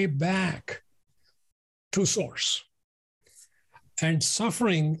my way back to source. And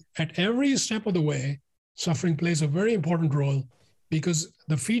suffering, at every step of the way, suffering plays a very important role, because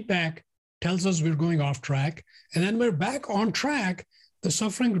the feedback tells us we're going off track. And then we're back on track. The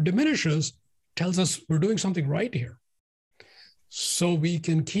suffering diminishes, tells us we're doing something right here. So we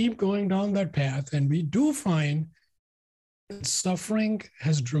can keep going down that path. And we do find that suffering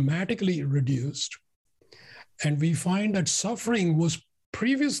has dramatically reduced. And we find that suffering was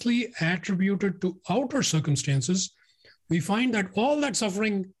previously attributed to outer circumstances. We find that all that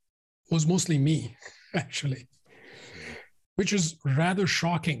suffering was mostly me, actually, which is rather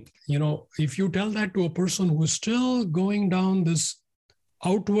shocking. If you tell that to a person who is still going down this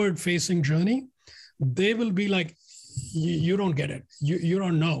outward facing journey, they will be like, you don't get it. You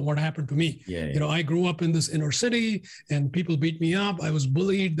don't know what happened to me. Yeah. I grew up in this inner city and people beat me up. I was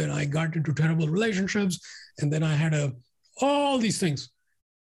bullied. Then I got into terrible relationships. And then I had all these things,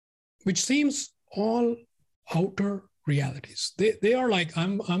 which seems all outer realities. They are like,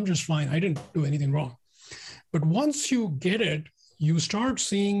 I'm just fine. I didn't do anything wrong. But once you get it, you start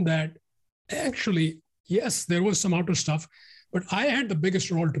seeing that actually, yes, there was some outer stuff, but I had the biggest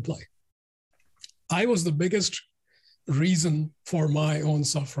role to play. I was the biggest reason for my own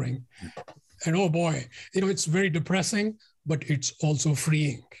suffering. And oh boy, it's very depressing, but it's also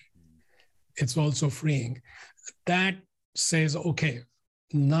freeing. It's also freeing. That says, okay,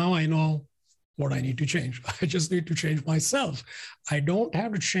 now I know what I need to change. I just need to change myself. I don't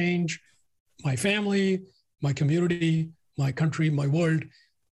have to change my family, my community, my country, my world.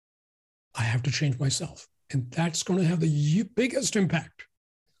 I have to change myself. And that's going to have the biggest impact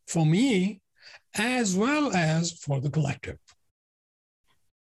for me as well as for the collective.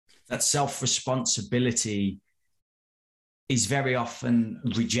 That self-responsibility is very often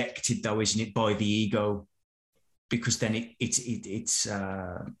rejected, though, isn't it, by the ego? Because then it's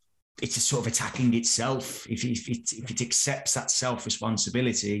a sort of attacking itself. If it accepts that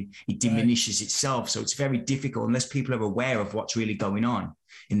self-responsibility, it diminishes itself. So it's very difficult unless people are aware of what's really going on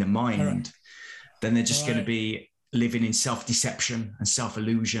in the mind. Right. Then they're just going to be living in self-deception and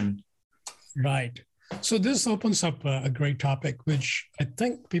self-illusion. Right. So this opens up a great topic, which I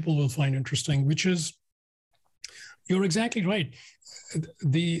think people will find interesting, which is, you're exactly right.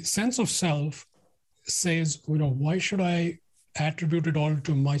 The sense of self says, why should I attribute it all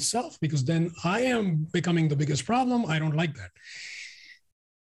to myself? Because then I am becoming the biggest problem. I don't like that.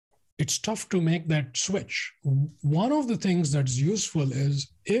 It's tough to make that switch. One of the things that's useful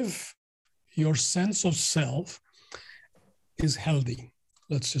is if your sense of self is healthy,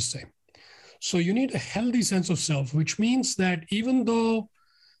 let's just say. So you need a healthy sense of self, which means that even though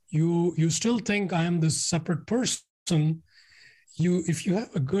you still think I am this separate person, if you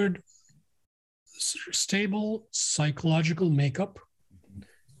have a good, stable psychological makeup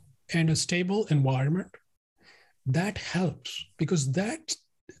and a stable environment, that helps, because that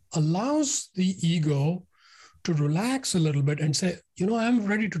allows the ego to relax a little bit and say, I'm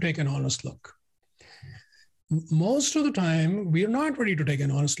ready to take an honest look. Most of the time, we are not ready to take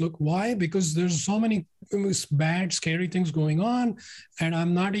an honest look. Why? Because there's so many bad, scary things going on, and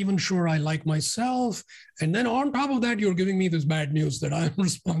I'm not even sure I like myself. And then on top of that, you're giving me this bad news that I'm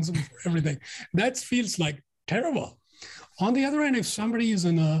responsible for everything. That feels like terrible. On the other hand, if somebody is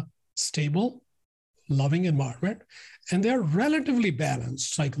in a stable, loving environment, and they're relatively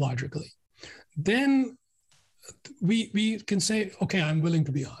balanced psychologically, then we can say, okay, I'm willing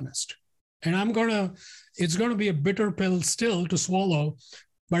to be honest. And it's going to be a bitter pill still to swallow,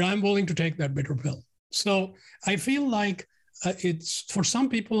 but I'm willing to take that bitter pill. So I feel like for some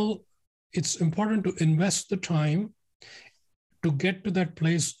people, it's important to invest the time to get to that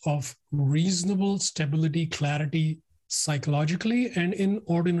place of reasonable stability, clarity, psychologically and in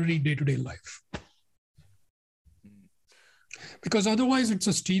ordinary day-to-day life. Because otherwise it's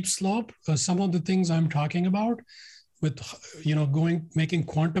a steep slope. Some of the things I'm talking about, with making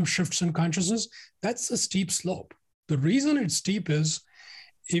quantum shifts in consciousness, that's a steep slope. The reason it's steep is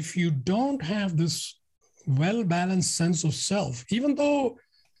if you don't have this well-balanced sense of self, even though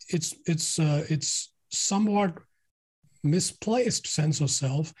it's somewhat misplaced sense of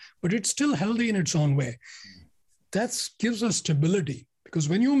self, but it's still healthy in its own way. That gives us stability, because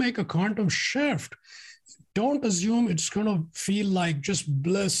when you make a quantum shift, don't assume it's going to feel like just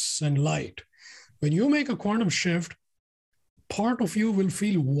bliss and light. When you make a quantum shift, part of you will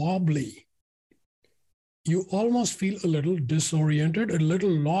feel wobbly. You almost feel a little disoriented, a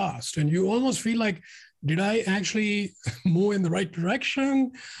little lost, and you almost feel like, did I actually move in the right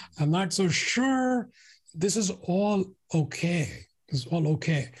direction? I'm not so sure. This is all okay. It's all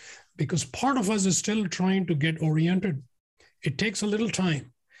okay, because part of us is still trying to get oriented. It takes a little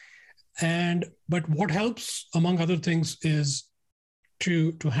time. But what helps, among other things, is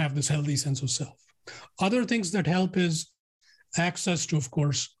to have this healthy sense of self. Other things that help is access to, of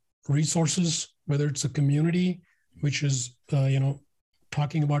course, resources, whether it's a community, which is,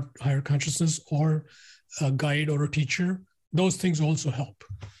 talking about higher consciousness, or a guide or a teacher. Those things also help.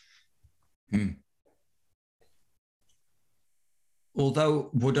 Although,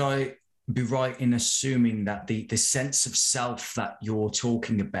 would I be right in assuming that the sense of self that you're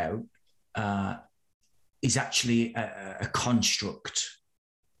talking about is actually a construct?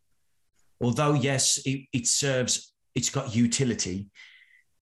 Although, yes, it serves, it's got utility,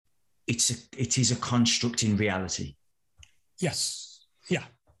 it is a construct in reality. Yes. Yeah,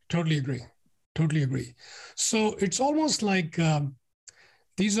 totally agree. Totally agree. So it's almost like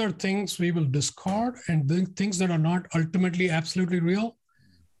these are things we will discard and things that are not ultimately absolutely real.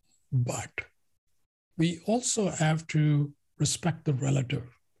 But we also have to respect the relative.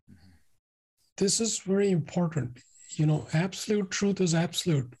 This is very important. Absolute truth is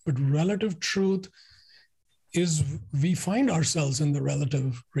absolute, but relative truth is we find ourselves in the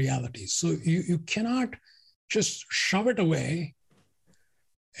relative reality. So you cannot just shove it away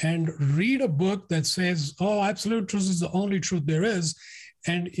and read a book that says, oh, absolute truth is the only truth there is.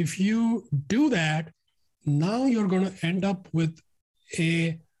 And if you do that, now you're going to end up with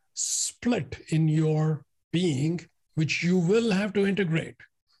a split in your being, which you will have to integrate.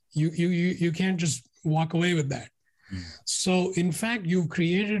 You can't just walk away with that. So in fact, you've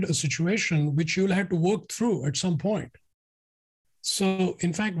created a situation which you'll have to work through at some point. So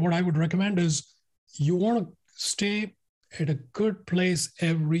in fact, what I would recommend is you want to stay at a good place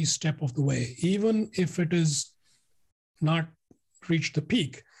every step of the way, even if it is not reached the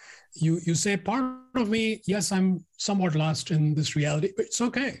peak. You say, part of me, yes, I'm somewhat lost in this reality, but it's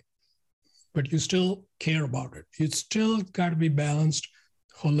okay. But you still care about it. You still got to be balanced,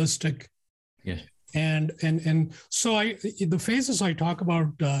 holistic. Yes. And so the phases I talk about,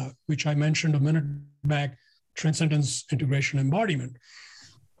 which I mentioned a minute back, transcendence, integration, embodiment,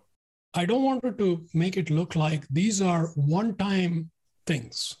 I don't want to make it look like these are one-time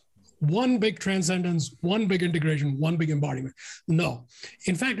things. One big transcendence, one big integration, one big embodiment. No.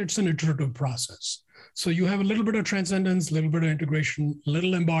 In fact, it's an iterative process. So you have a little bit of transcendence, a little bit of integration,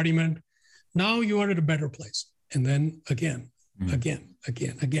 little embodiment. Now you are at a better place. And then again.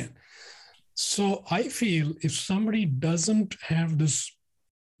 So I feel if somebody doesn't have this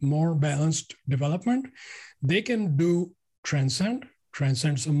more balanced development, they can do transcend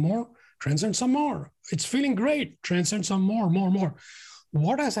some more. It's feeling great. Transcend some more.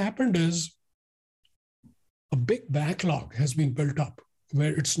 What has happened is a big backlog has been built up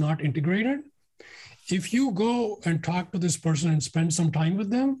where it's not integrated. If you go and talk to this person and spend some time with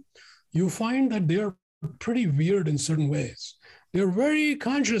them, you find that they're pretty weird in certain ways. They're very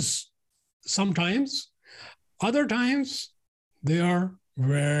conscious sometimes. Other times, they are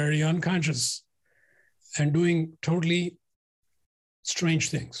very unconscious and doing totally strange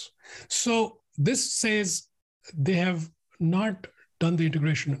things. So this says they have not done the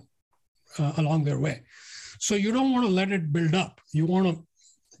integration along their way. So you don't want to let it build up. You want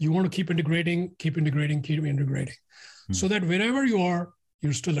to keep integrating, so that wherever you are,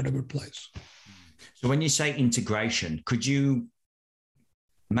 you're still at a good place. So when you say integration, could you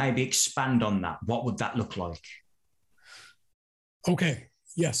maybe expand on that? What would that look like? Okay,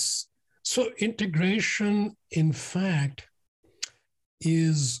 yes. So integration, in fact,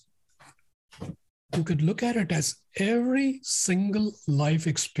 is, you could look at it as every single life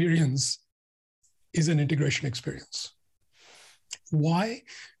experience is an integration experience. Why?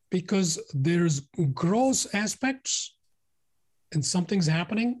 Because there's gross aspects and something's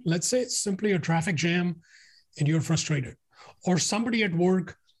happening. Let's say it's simply a traffic jam and you're frustrated, or somebody at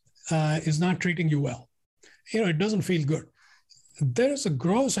work is not treating you well. It doesn't feel good. There's a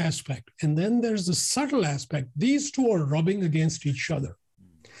gross aspect, and then there's the subtle aspect. These two are rubbing against each other.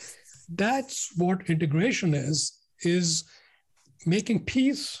 That's what integration is making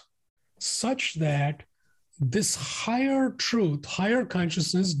peace such that this higher truth, higher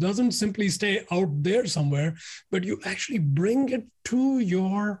consciousness doesn't simply stay out there somewhere, but you actually bring it to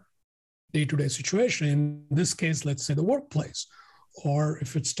your day-to-day situation. In this case, let's say the workplace, or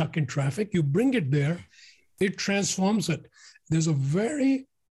if it's stuck in traffic, you bring it there, it transforms it. There's a very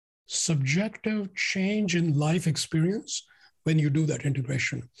subjective change in life experience when you do that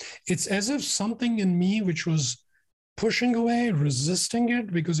integration. It's as if something in me which was pushing away, resisting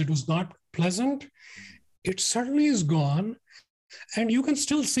it because it was not pleasant, it suddenly is gone. And you can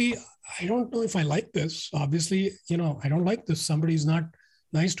still see, I don't know if I like this. Obviously, I don't like this. Somebody's not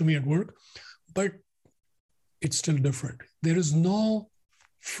nice to me at work, but it's still different. There is no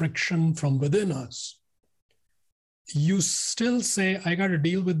friction from within us. You still say, I got to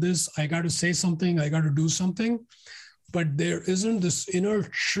deal with this. I got to say something. I got to do something. But there isn't this inner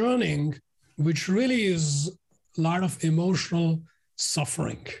churning, which really is a lot of emotional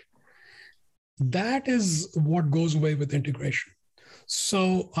suffering. That is what goes away with integration.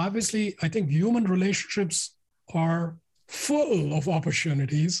 So obviously, I think human relationships are full of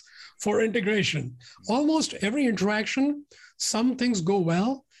opportunities for integration. Almost every interaction, some things go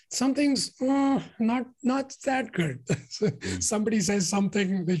well, some things not that good. Somebody says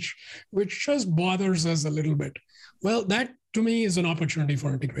something which just bothers us a little bit. Well, that to me is an opportunity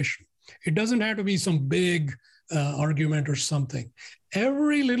for integration. It doesn't have to be some big argument or something.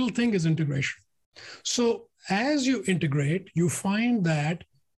 Every little thing is integration. So as you integrate, you find that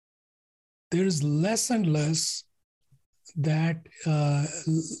there's less and less that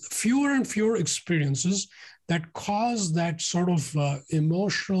fewer and fewer experiences that cause that sort of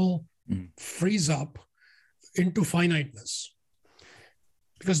emotional freeze up into finiteness.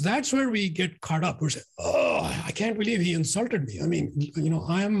 Because that's where we get caught up. We say, "Oh, I can't believe he insulted me." I mean,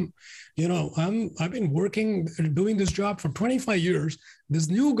 I've been doing this job for 25 years. This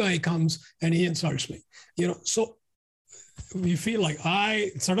new guy comes and he insults me. So we feel like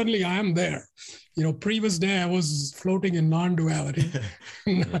suddenly I am there. Previous day I was floating in non-duality.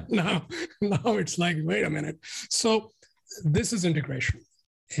 now it's like, wait a minute. So this is integration,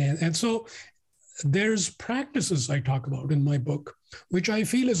 and so there's practices I talk about in my book, which I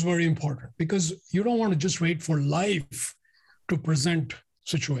feel is very important, because you don't want to just wait for life to present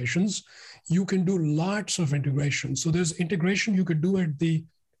situations. You can do lots of integration. So there's integration you could do at the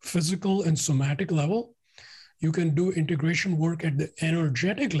physical and somatic level. You can do integration work at the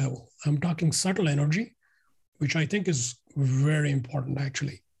energetic level. I'm talking subtle energy, which I think is very important,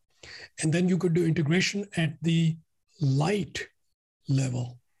 actually. And then you could do integration at the light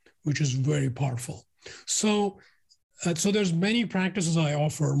level, which is very powerful. So there's many practices I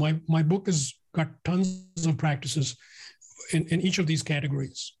offer. My book has got tons of practices in each of these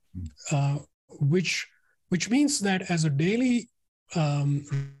categories, which means that as a daily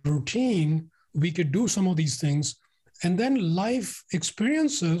routine, we could do some of these things, and then life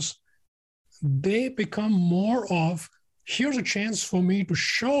experiences, they become more of, here's a chance for me to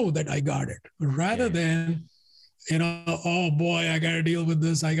show that I got it, rather than, oh boy, I got to deal with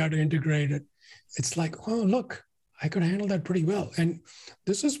this, I got to integrate it. It's like, oh, look, I could handle that pretty well. And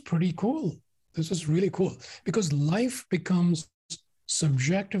this is pretty cool. This is really cool, because life becomes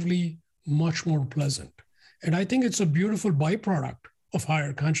subjectively much more pleasant. And I think it's a beautiful byproduct of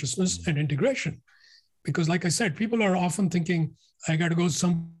higher consciousness and integration. Because like I said, people are often thinking, I got to go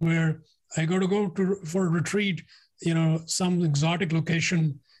somewhere, I got to go for a retreat, some exotic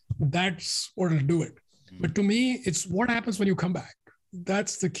location. That's what will do it. But to me, it's what happens when you come back.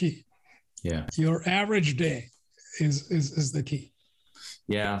 That's the key. Yeah. Your average day is the key.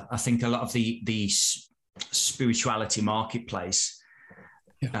 Yeah. I think a lot of the spirituality marketplace,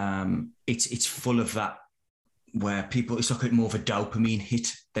 it's full of that, where people, it's like more of a dopamine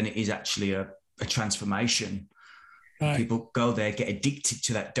hit than it is actually a transformation. Right. People go there, get addicted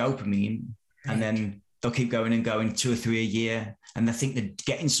to that dopamine, and then they'll keep going and going 2 or 3 a year, and they think they're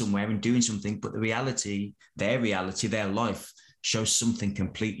getting somewhere and doing something, but their reality, their life shows something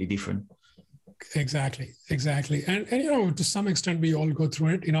completely different. Exactly. And to some extent, we all go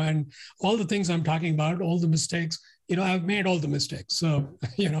through it, and all the things I'm talking about, all the mistakes, I've made all the mistakes. So,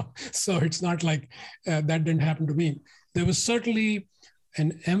 so it's not like that didn't happen to me. There was certainly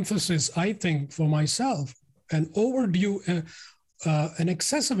an emphasis, I think, for myself, an overdue, an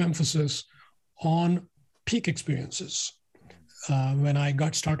excessive emphasis on peak experiences. When I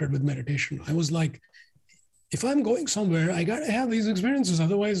got started with meditation, I was like, if I'm going somewhere, I got to have these experiences.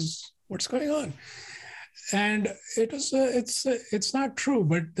 Otherwise, what's going on? And it's not true,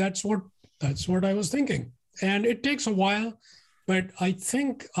 but that's what I was thinking. And it takes a while, but I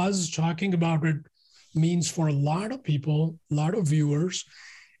think us talking about it means for a lot of people, a lot of viewers,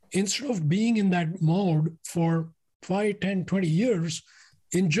 instead of being in that mode for 5, 10, 20 years,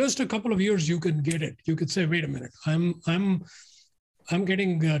 in just a couple of years, you can get it. You could say, wait a minute, I'm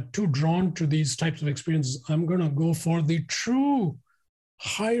getting too drawn to these types of experiences. I'm going to go for the true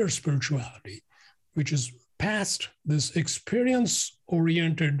higher spirituality, which is past this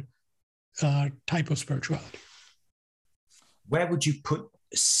experience-oriented type of spirituality. Where would you put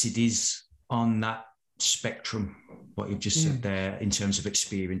Siddhis on that spectrum, what you've just said there, in terms of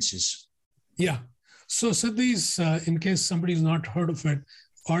experiences? Yeah. So Siddhis, in case somebody's not heard of it,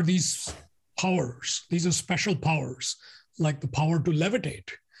 are these powers. These are special powers, like the power to levitate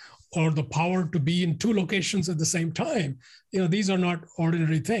or the power to be in 2 locations at the same time. These are not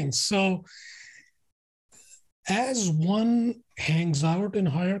ordinary things. So as one hangs out in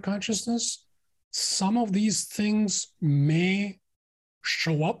higher consciousness, some of these things may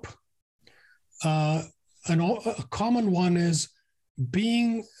show up. A common one is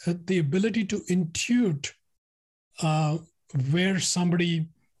being the ability to intuit where somebody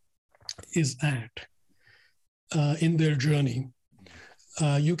is at in their journey.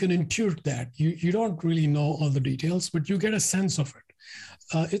 You can intuit that. You don't really know all the details, but you get a sense of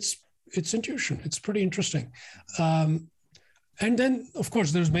it. It's intuition. It's pretty interesting. And then, of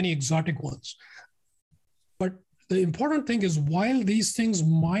course, there's many exotic ones. But the important thing is while these things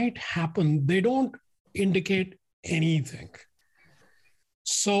might happen, they don't indicate anything.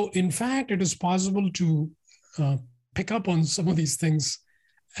 So in fact, it is possible to pick up on some of these things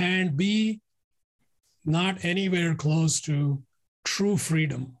and be not anywhere close to true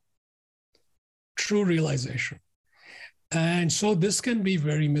freedom, true realization. And so this can be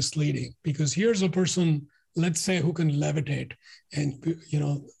very misleading, because here's a person, let's say, who can levitate. And,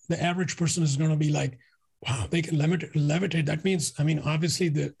 the average person is going to be like, wow, they can levitate. That means, obviously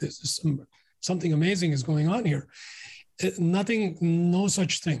there's something amazing is going on here. Nothing, no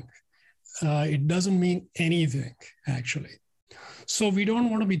such thing. It doesn't mean anything, actually. So we don't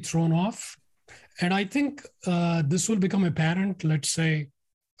want to be thrown off. And I think this will become apparent, let's say,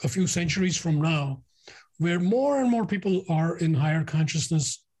 a few centuries from now, where more and more people are in higher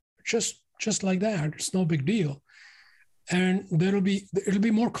consciousness, just like that. It's no big deal. And it'll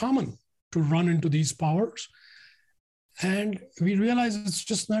be more common to run into these powers. And we realize it's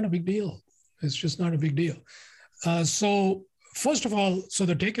just not a big deal. It's just not a big deal. So first of all,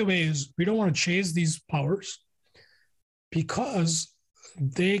 the takeaway is we don't want to chase these powers because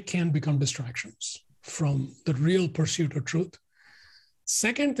they can become distractions from the real pursuit of truth.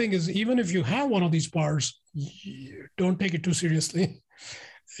 Second thing is, even if you have one of these powers, don't take it too seriously.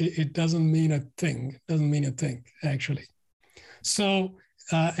 It doesn't mean a thing. It doesn't mean a thing, actually. So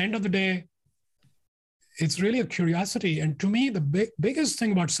end of the day, it's really a curiosity. And to me, the biggest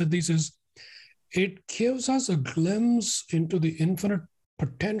thing about Siddhis is it gives us a glimpse into the infinite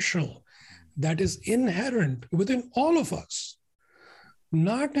potential that is inherent within all of us,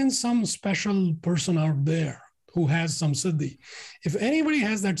 not in some special person out there who has some Siddhi. If anybody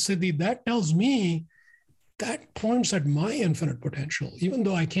has that Siddhi, that tells me, that points at my infinite potential, even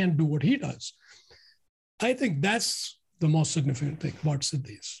though I can't do what he does. I think that's the most significant thing about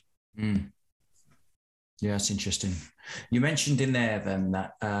Siddhis. Mm. Yeah, that's interesting. You mentioned in there then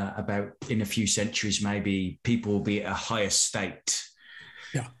that about in a few centuries, maybe people will be at a higher state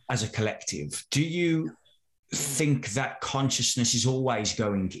as a collective. Do you think that consciousness is always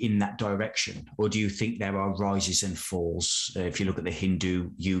going in that direction? Or do you think there are rises and falls if you look at the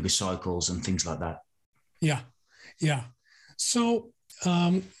Hindu yoga cycles and things like that? Yeah. So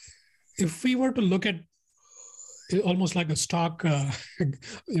if we were to look at almost like a stock,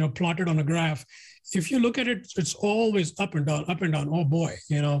 plotted on a graph, if you look at it, it's always up and down, up and down. Oh boy,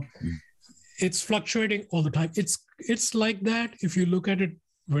 it's fluctuating all the time. It's like that if you look at it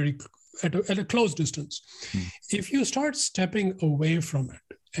at a close distance. If you start stepping away from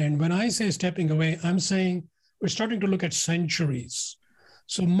it, and when I say stepping away, I'm saying we're starting to look at centuries,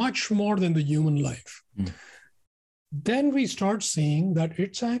 so much more than the human life. Then we start seeing that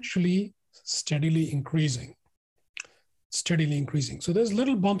it's actually steadily increasing. So there's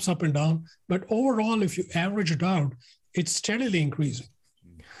little bumps up and down, but overall, if you average it out, it's steadily increasing.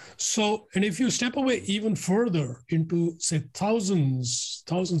 So, and if you step away even further into, say, thousands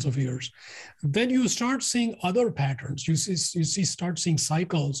of years, then you start seeing other patterns. You start seeing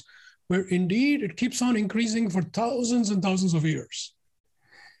cycles where indeed it keeps on increasing for thousands and thousands of years.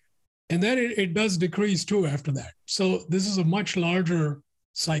 And then it does decrease too after that. So this is a much larger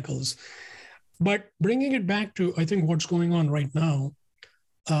cycles. But bringing it back to, I think, what's going on right now,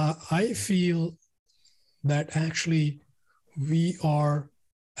 I feel that actually we are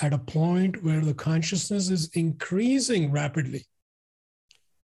at a point where the consciousness is increasing rapidly,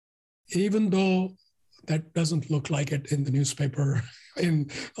 even though that doesn't look like it in the newspaper,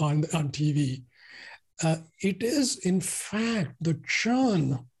 on TV. It is, in fact, the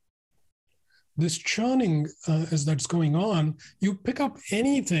churn. This churning as that's going on, you pick up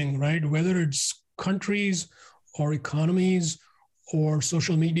anything, right? Whether it's countries or economies or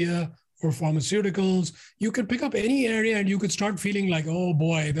social media or pharmaceuticals, you could pick up any area and you could start feeling like, oh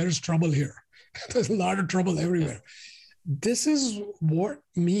boy, there's trouble here. There's a lot of trouble everywhere. This is what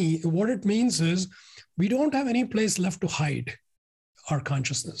it means is we don't have any place left to hide our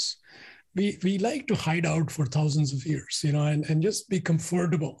consciousness. We like to hide out for thousands of years, and just be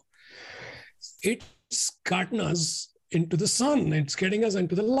comfortable. It's gotten us into the sun. It's getting us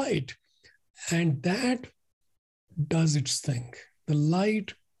into the light. And that does its thing. The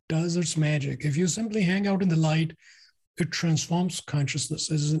light does its magic. If you simply hang out in the light, it transforms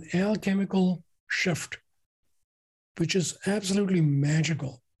consciousness. It is an alchemical shift, which is absolutely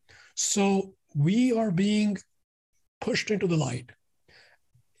magical. So we are being pushed into the light.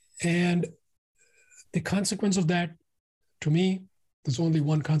 And the consequence of that, to me, there's only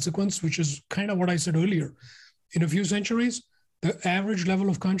one consequence, which is kind of what I said earlier. In a few centuries, the average level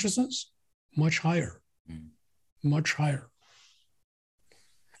of consciousness, much higher, much higher.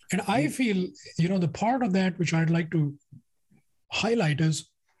 And I feel, the part of that which I'd like to highlight is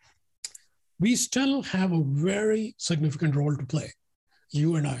we still have a very significant role to play,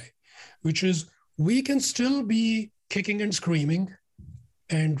 you and I, which is we can still be kicking and screaming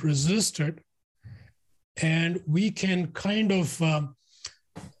and resist it. And we can kind of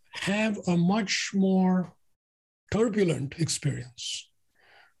have a much more turbulent experience,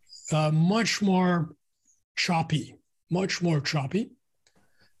 much more choppy.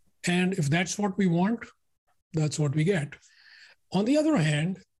 And if that's what we want, that's what we get. On the other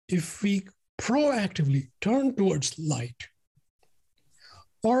hand, if we proactively turn towards light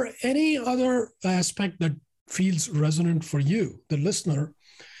or any other aspect that feels resonant for you, the listener,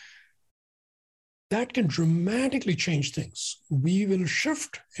 that can dramatically change things. We will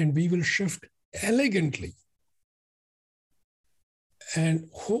shift, and we will shift elegantly. And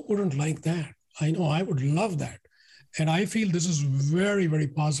who wouldn't like that? I know I would love that. And I feel this is very, very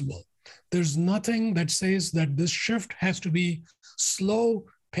possible. There's nothing that says that this shift has to be slow,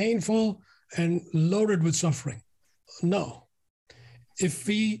 painful, and loaded with suffering. No. If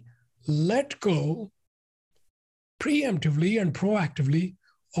we let go preemptively and proactively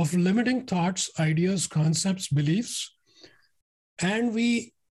of limiting thoughts, ideas, concepts, beliefs, and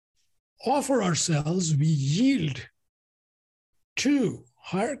we offer ourselves, we yield to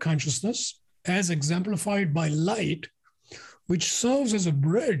higher consciousness as exemplified by light, which serves as a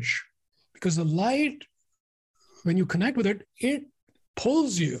bridge, because the light, when you connect with it, it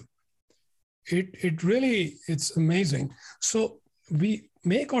pulls you. It's amazing. So we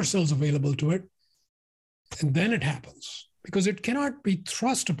make ourselves available to it, and then it happens, because it cannot be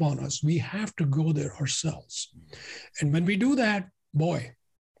thrust upon us. We have to go there ourselves. And when we do that, boy,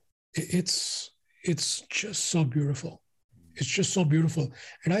 it's just so beautiful. It's just so beautiful.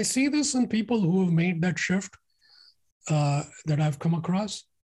 And I see this in people who have made that shift that I've come across.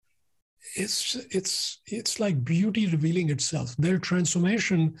 It's like beauty revealing itself. Their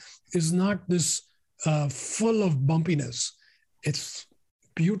transformation is not this full of bumpiness. It's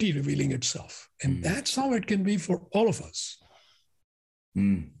beauty revealing itself. And that's how it can be for all of us.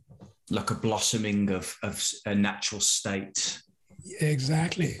 Like a blossoming of a natural state.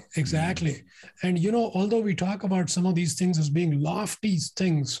 Exactly. And, although we talk about some of these things as being lofty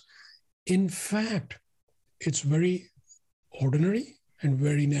things, in fact, it's very ordinary and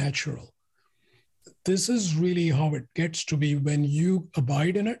very natural. This is really how it gets to be when you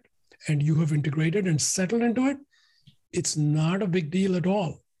abide in it and you have integrated and settled into it. It's not a big deal at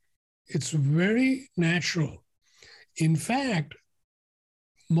all. It's very natural. In fact,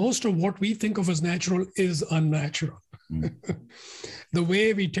 most of what we think of as natural is unnatural. The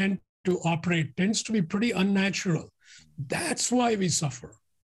way we tend to operate tends to be pretty unnatural. That's why we suffer.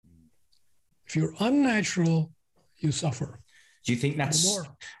 If you're unnatural, you suffer. Do you think that's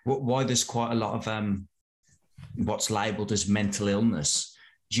why there's quite a lot of what's labeled as mental illness?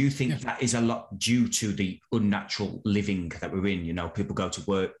 Do you think that is a lot due to the unnatural living that we're in? People go to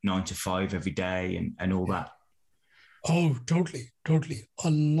work 9 to 5 every day and all that. Oh, totally. A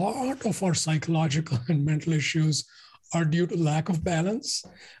lot of our psychological and mental issues are due to lack of balance,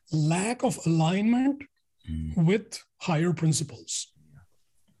 lack of alignment with higher principles.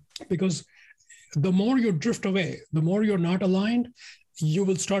 Because the more you drift away, the more you're not aligned, you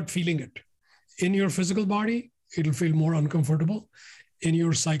will start feeling it. In your physical body, it'll feel more uncomfortable. In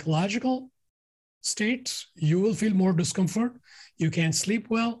your psychological states, you will feel more discomfort. You can't sleep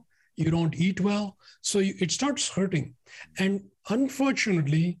well. You don't eat well. So it starts hurting. And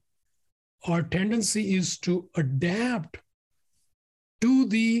unfortunately, our tendency is to adapt to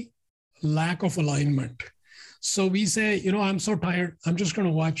the lack of alignment. So we say, I'm so tired, I'm just going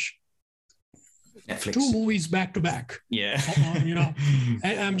to watch Netflix. 2 movies back to back. Yeah.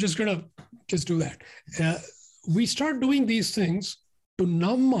 And I'm just going to do that. We start doing these things to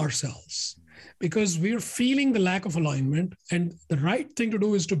numb ourselves because we're feeling the lack of alignment. And the right thing to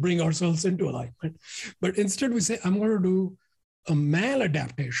do is to bring ourselves into alignment. But instead we say, I'm going to do a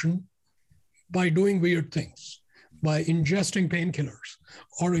maladaptation by doing weird things, by ingesting painkillers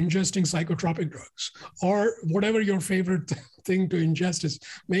or ingesting psychotropic drugs or whatever your favorite thing to ingest is.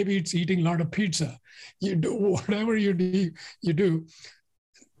 Maybe it's eating a lot of pizza. You do whatever you do.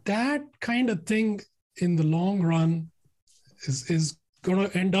 That kind of thing in the long run is going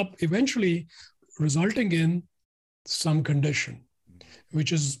to end up eventually resulting in some condition,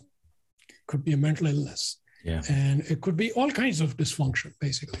 which could be a mental illness. Yeah. And it could be all kinds of dysfunction,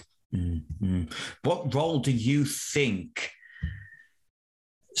 basically. Mm-hmm. What role do you think,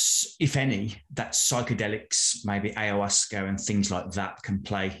 if any, that psychedelics, maybe ayahuasca and things like that can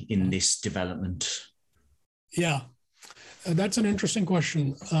play in this development? Yeah. That's an interesting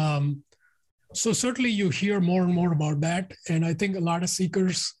question. So certainly you hear more and more about that. And I think a lot of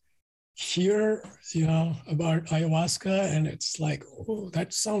seekers hear, about ayahuasca, and it's like, oh,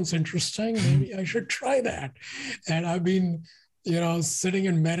 that sounds interesting. Maybe I should try that. And I've been, sitting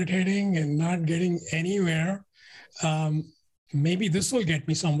and meditating and not getting anywhere. Maybe this will get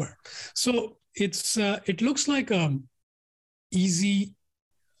me somewhere. So it looks like an easy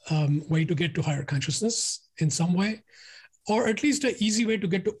way to get to higher consciousness in some way, or at least an easy way to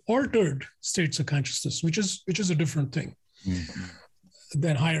get to altered states of consciousness, which is a different thing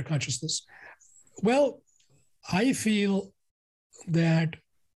than higher consciousness. Well, I feel that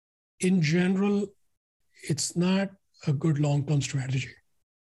in general, it's not a good long-term strategy.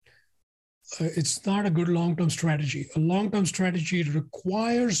 It's not a good long-term strategy. A long-term strategy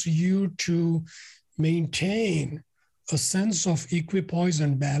requires you to maintain a sense of equipoise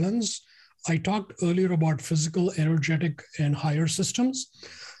and balance. I talked earlier about physical, energetic, and higher systems.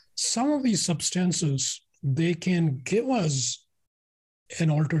 Some of these substances, they can give us an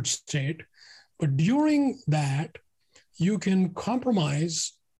altered state, but during that, you can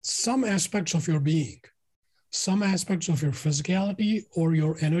compromise some aspects of your being. Some aspects of your physicality or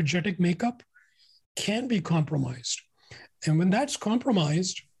your energetic makeup can be compromised. And when that's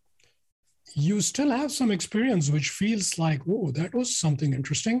compromised, you still have some experience which feels like, oh, that was something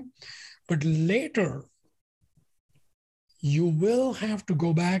interesting. But later, you will have to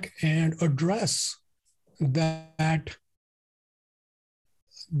go back and address that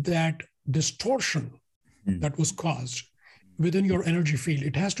distortion that was caused within your energy field.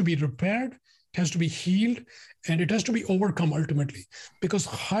 It has to be repaired, it has to be healed, and it has to be overcome ultimately, because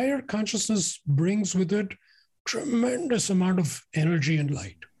higher consciousness brings with it tremendous amount of energy and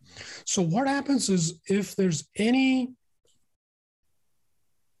light. So what happens is, if there's any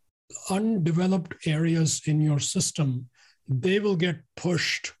undeveloped areas in your system, they will get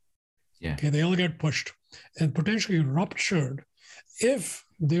pushed. Yeah. Okay, they'll get pushed and potentially ruptured if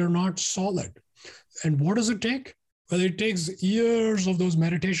they're not solid. And what does it take? Well, it takes years of those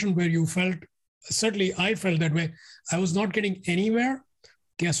meditation where you felt, certainly I felt that way, I was not getting anywhere.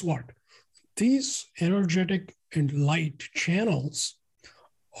 Guess what? These energetic and light channels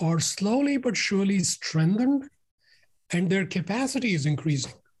are slowly but surely strengthened, and their capacity is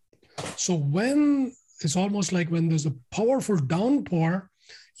increasing. So when it's almost like when there's a powerful downpour,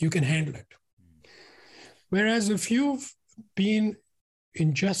 you can handle it. Whereas if you've been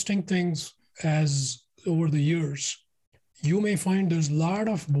ingesting things as over the years, you may find there's a lot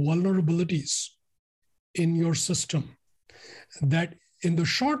of vulnerabilities in your system that in the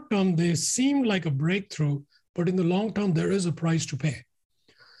short term, they seem like a breakthrough, but in the long term, there is a price to pay.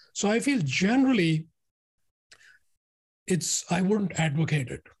 So I feel generally, I wouldn't advocate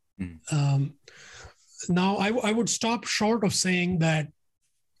it. Now, I would stop short of saying that,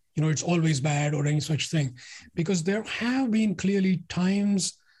 it's always bad or any such thing, because there have been clearly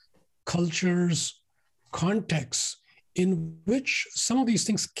times, cultures, contexts in which some of these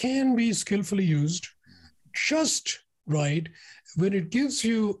things can be skillfully used just right, when it gives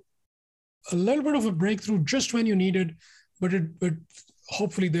you a little bit of a breakthrough just when you need it, but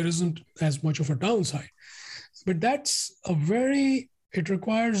hopefully there isn't as much of a downside. But it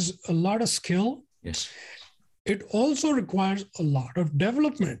requires a lot of skill. Yes. It also requires a lot of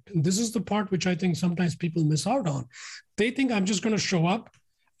development. And this is the part which I think sometimes people miss out on. They think I'm just going to show up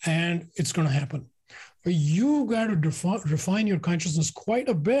and it's going to happen. But you got to refine your consciousness quite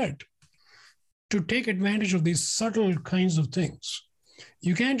a bit to take advantage of these subtle kinds of things.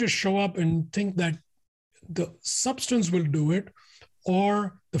 You can't just show up and think that the substance will do it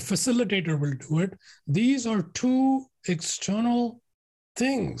or the facilitator will do it. These are two external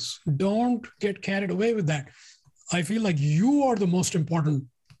things. Don't get carried away with that. I feel like you are the most important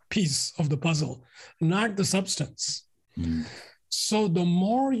piece of the puzzle, not the substance. So the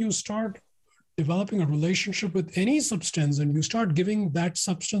more you start developing a relationship with any substance and you start giving that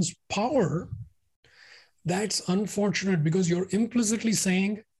substance power, that's unfortunate, because you're implicitly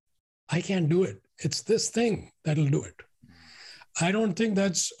saying, I can't do it. It's this thing that'll do it. I don't think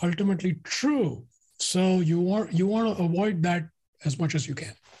that's ultimately true. So you want to avoid that as much as you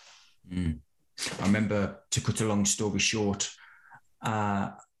can. I remember, to cut a long story short,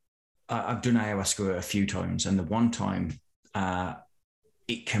 I've done ayahuasca a few times, and the one time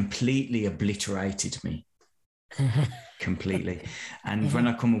it completely obliterated me, completely. And when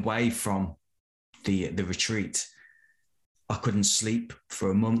I come away from the retreat, I couldn't sleep for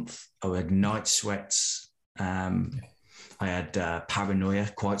a month. I had night sweats. I had paranoia,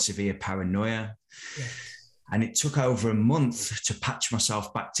 quite severe paranoia. And it took over a month to patch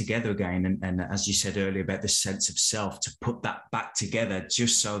myself back together again. And as you said earlier about the sense of self, to put that back together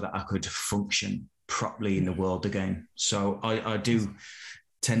just so that I could function properly in the world again. So I do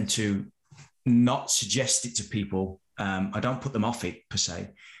tend to not suggest it to people. I don't put them off it per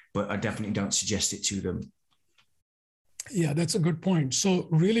se, but I definitely don't suggest it to them. Yeah, that's a good point. So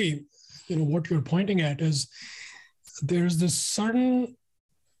really, what you're pointing at is there's this certain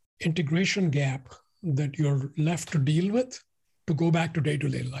integration gap that you're left to deal with to go back to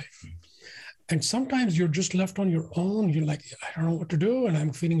day-to-day life. And sometimes you're just left on your own. You're like, I don't know what to do, and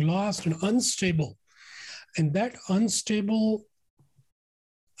I'm feeling lost and unstable. And that unstable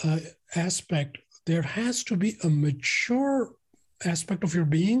aspect, there has to be a mature aspect of your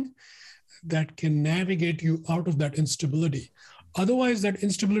being that can navigate you out of that instability. Otherwise, that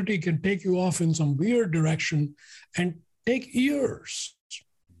instability can take you off in some weird direction and take years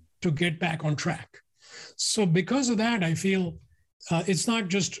to get back on track. So because of that, I feel it's not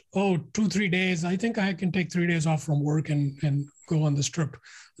just, 2-3 days. I think I can take 3 days off from work and go on this trip.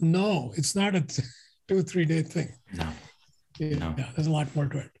 No, it's not a 2-3 day thing. No. Yeah, there's a lot more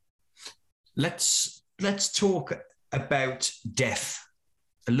to it. Let's talk about death.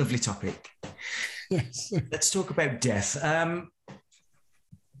 A lovely topic. Yes. Let's talk about death.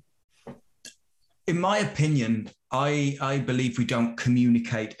 In my opinion, I believe we don't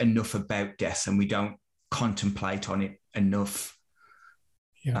communicate enough about death, and we don't contemplate on it enough.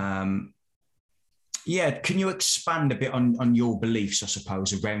 Yeah. Can you expand a bit on your beliefs, I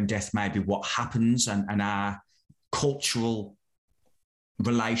suppose, around death, maybe what happens and our cultural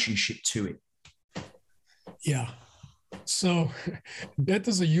relationship to it? Yeah. So death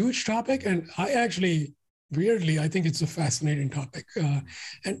is a huge topic, and I actually, weirdly, I think it's a fascinating topic.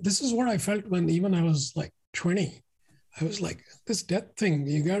 And this is what I felt when even I was like 20. I was like, this death thing,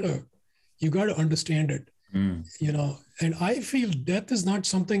 you gotta understand it. And I feel death is not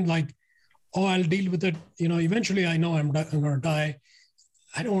something like, I'll deal with it. Eventually I know I'm going to die.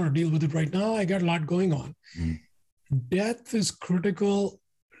 I don't want to deal with it right now. I got a lot going on. Death is critical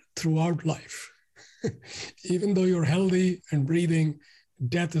throughout life. Even though you're healthy and breathing,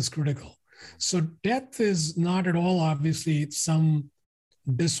 death is critical. So death is not at all, obviously, some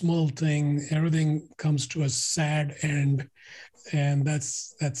dismal thing. Everything comes to a sad end, and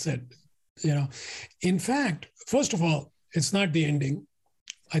that's it. In fact, first of all, it's not the ending.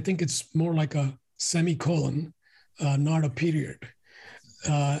 I think it's more like a semicolon, not a period.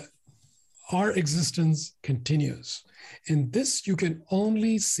 Our existence continues. And this you can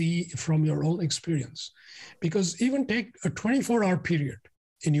only see from your own experience. Because even take a 24-hour period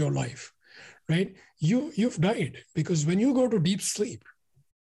in your life, right? You've died, because when you go to deep sleep,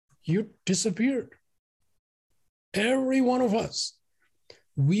 you disappeared. Every one of us,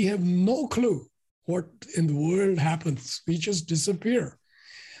 we have no clue what in the world happens. We just disappear.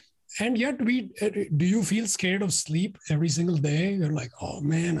 And yet do you feel scared of sleep every single day? You're like, oh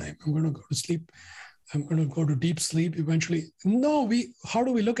man, I'm going to go to sleep. I'm going to go to deep sleep eventually. No, how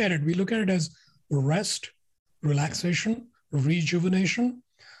do we look at it? We look at it as rest, relaxation, rejuvenation,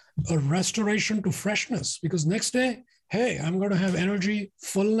 a restoration to freshness, because next day, hey, I'm going to have energy,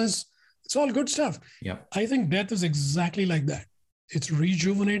 fullness. It's all good stuff. Yeah. I think death is exactly like that. It's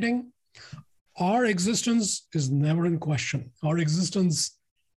rejuvenating. Our existence is never in question. Our existence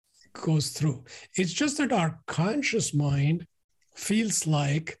goes through. It's just that our conscious mind feels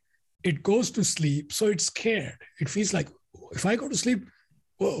like it goes to sleep, so it's scared. It feels like, if I go to sleep,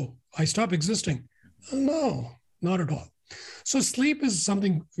 whoa, I stop existing. No, not at all. So sleep is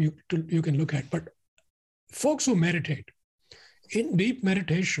something you can look at. But folks who meditate, in deep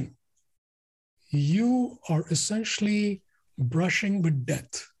meditation, you are essentially brushing with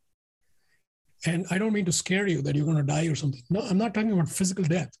death. And I don't mean to scare you that you're going to die or something. No, I'm not talking about physical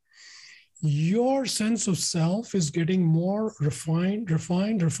death. Your sense of self is getting more refined,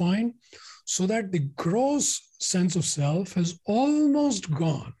 so that the gross sense of self has almost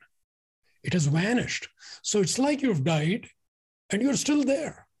gone. It has vanished. So it's like you've died and you're still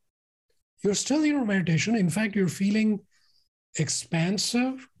there. You're still in your meditation. In fact, you're feeling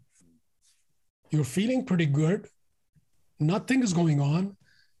expansive. You're feeling pretty good. Nothing is going on.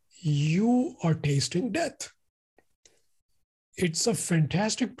 You are tasting death. It's a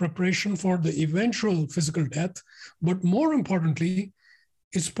fantastic preparation for the eventual physical death, but more importantly,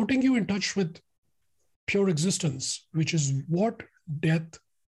 it's putting you in touch with pure existence, which is what death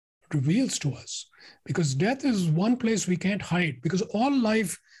reveals to us. Because death is one place we can't hide, because all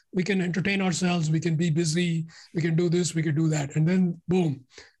life, we can entertain ourselves, we can be busy, we can do this, we can do that. And then boom,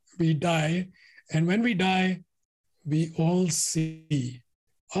 we die. And when we die, we all see,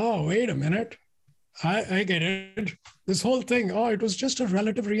 oh, wait a minute. I get it. This whole thing, oh, it was just a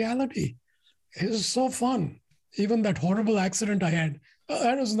relative reality. It was so fun. Even that horrible accident I had,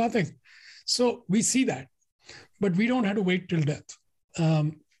 that was nothing. So we see that, but we don't have to wait till death.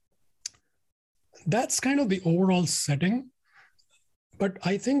 That's kind of the overall setting. But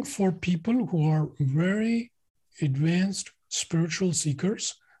I think for people who are very advanced spiritual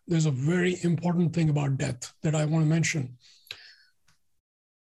seekers, there's a very important thing about death that I want to mention.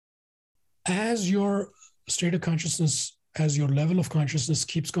 As your state of consciousness, as your level of consciousness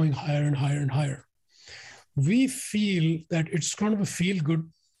keeps going higher and higher and higher, we feel that it's going to feel good.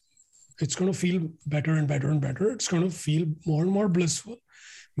 It's going to feel better and better and better. It's going to feel more and more blissful.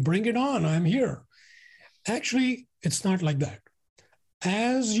 Bring it on. I'm here. Actually, it's not like that.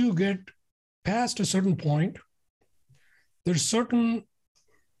 As you get past a certain point, there's certain,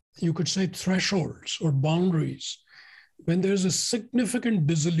 you could say, thresholds or boundaries when there's a significant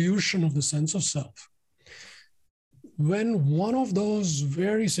dissolution of the sense of self. When one of those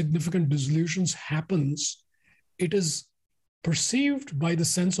very significant dissolutions happens, it is perceived by the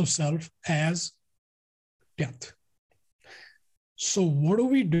sense of self as death. So what do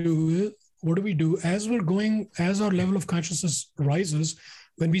we do? What do we do as we're going, as our level of consciousness rises?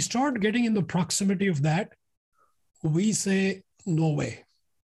 When we start getting in the proximity of that, we say, no way,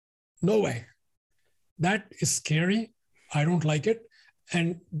 no way. That is scary. I don't like it.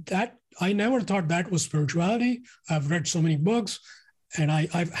 And that, I never thought that was spirituality. I've read so many books and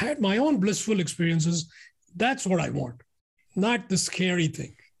I've had my own blissful experiences. That's what I want, not the scary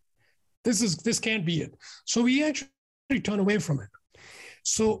thing. This can't be it. So we actually turn away from it.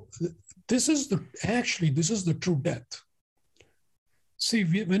 So this is the true death. See,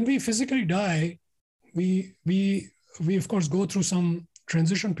 when we physically die, we of course go through some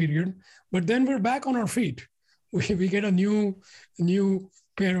transition period, but then we're back on our feet. We get a new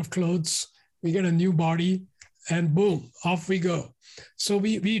pair of clothes, we get a new body, and boom, off we go. So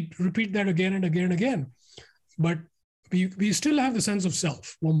we repeat that again and again and again. But we still have the sense of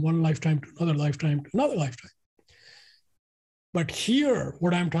self from one lifetime to another lifetime to another lifetime. But here,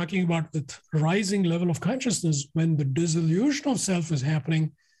 what I'm talking about with rising level of consciousness, when the dissolution of self is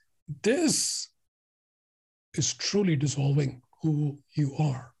happening, this is truly dissolving who you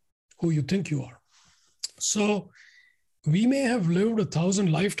are, who you think you are. So we may have lived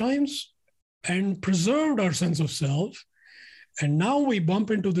 1,000 lifetimes and preserved our sense of self. And now we bump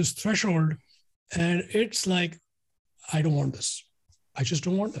into this threshold and it's like, I don't want this. I just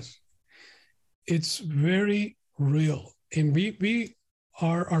don't want this. It's very real. And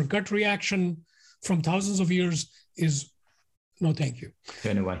our gut reaction from thousands of years is no, thank you.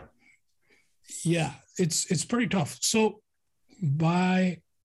 Turn away. Yeah, it's pretty tough. So by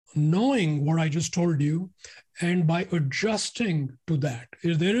knowing what I just told you and by adjusting to that,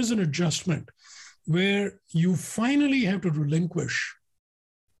 there is an adjustment where you finally have to relinquish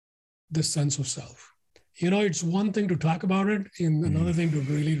the sense of self. It's one thing to talk about it and another thing to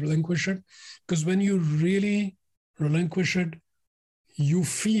really relinquish it. Because when you really relinquish it, you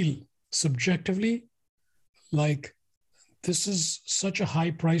feel subjectively like this is such a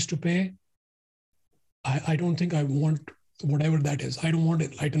high price to pay. I don't think I want whatever that is. I don't want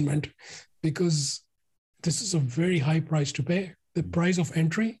enlightenment because this is a very high price to pay. The price of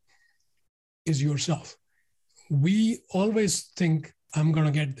entry is yourself. We always think I'm going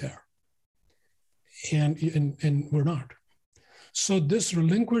to get there. And we're not. So this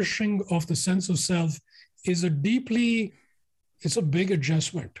relinquishing of the sense of self is it's a big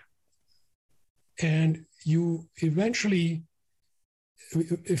adjustment. And you eventually,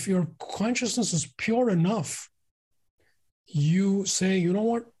 if your consciousness is pure enough, you say, you know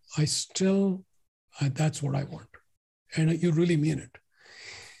what, that's what I want. And you really mean it.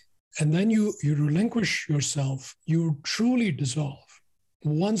 And then you relinquish yourself, you truly dissolve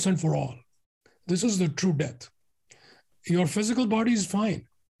once and for all. This is the true death. Your physical body is fine,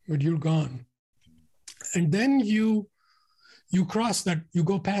 but you're gone. And then you cross that, you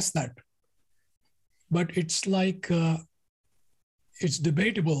go past that. But it's like, it's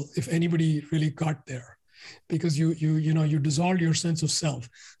debatable if anybody really got there because you dissolve your sense of self.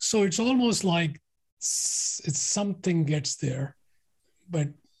 So it's almost like it's something gets there, but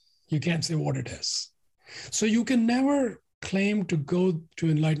you can't say what it is. So you can never claim to go to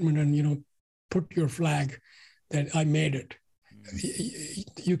enlightenment and, put your flag that I made it.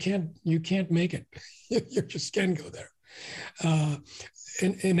 You can't make it. You just can't go there.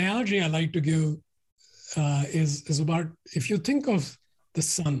 An analogy I like to give is about, if you think of the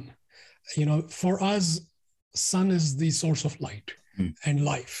sun, for us, sun is the source of light and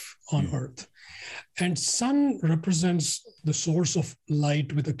life on earth. And sun represents the source of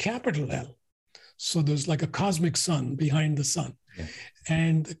light with a capital L. So there's like a cosmic sun behind the sun. Yeah.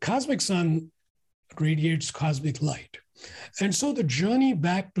 And the cosmic sun radiates cosmic light. And so the journey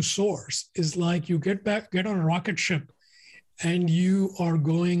back to source is like you get on a rocket ship and you are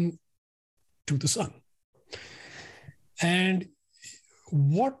going to the sun. And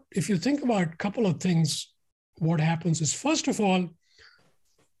if you think about a couple of things, what happens is, first of all,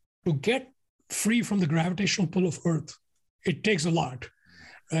 to get free from the gravitational pull of Earth, it takes a lot,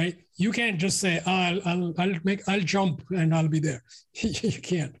 right? You can't just say, I'll jump and I'll be there. You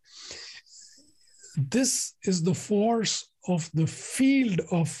can't. This is the force of the field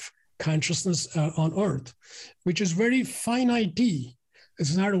of consciousness on Earth, which is very finite.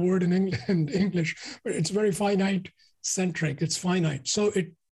 It's not a word in English, but it's very finite centric. It's finite. So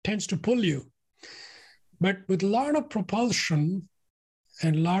it tends to pull you. But with a lot of propulsion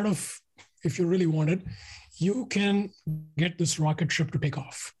and a lot of, if you really want it, you can get this rocket ship to take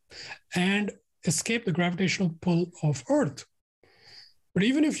off and escape the gravitational pull of Earth. But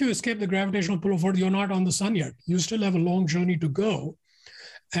even if you escape the gravitational pull of Earth, you're not on the sun yet. You still have a long journey to go.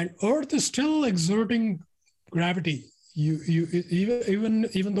 And Earth is still exerting gravity.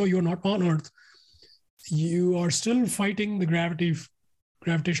 Even though you're not on Earth, you are still fighting the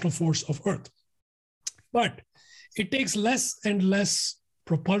gravitational force of Earth. But it takes less and less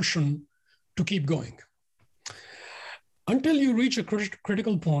propulsion to keep going until you reach a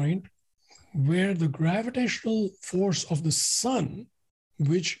critical point where the gravitational force of the sun,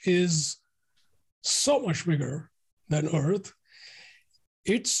 which is so much bigger than Earth,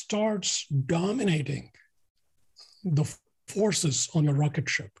 it starts dominating the forces on your rocket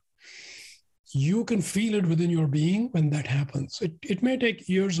ship. You can feel it within your being when that happens. It may take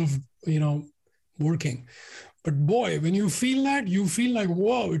years of working, but boy, when you feel that, you feel like,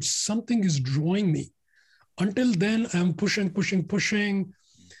 whoa, something is drawing me. Until then, I'm pushing.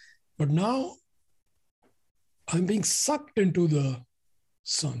 But now I'm being sucked into the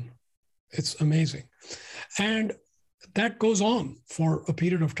sun. It's amazing. And that goes on for a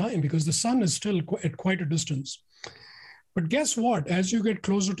period of time because the sun is still at quite a distance. But guess what? As you get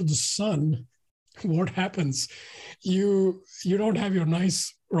closer to the sun, what happens? You don't have your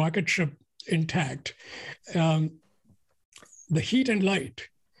nice rocket ship intact. The heat and light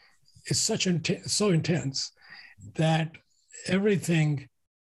is so intense that everything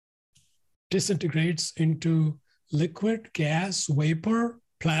disintegrates into liquid, gas, vapor,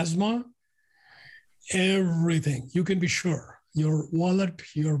 plasma, everything. You can be sure. Your wallet,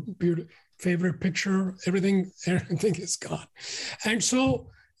 your favorite picture, everything is gone. And so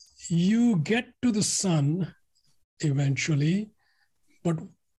you get to the sun eventually, but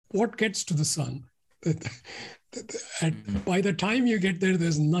what gets to the sun? And by the time you get there,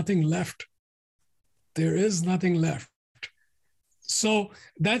 there's nothing left. There is nothing left. So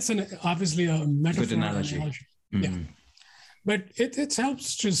that's obviously a metaphor. Good analogy. Mm-hmm. Yeah. But it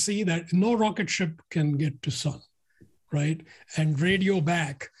helps to see that no rocket ship can get to sun, right? And radio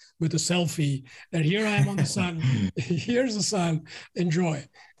back with a selfie that here I am on the sun, here's the sun, enjoy.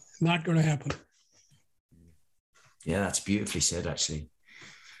 Not going to happen. Yeah, that's beautifully said, actually.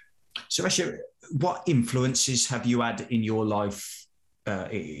 Suresh, what influences have you had in your life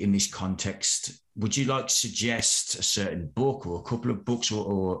in this context? Would you like to suggest a certain book or a couple of books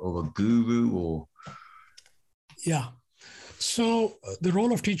or a guru or? Yeah. So the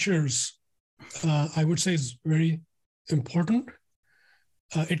role of teachers, I would say, is very important.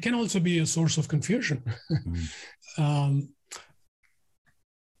 It can also be a source of confusion.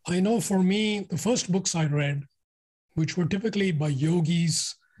 I know for me, the first books I read, which were typically by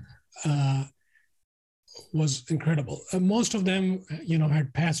yogis, was incredible. Most of them,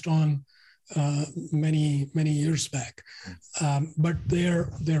 had passed on many years back, but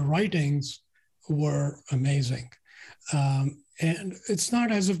their writings were amazing. And it's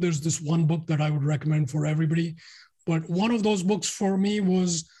not as if there's this one book that I would recommend for everybody, but one of those books for me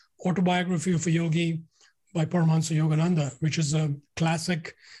was Autobiography of a Yogi by Paramahansa Yogananda, which is a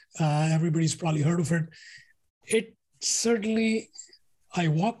classic. Everybody's probably heard of it. It certainly, I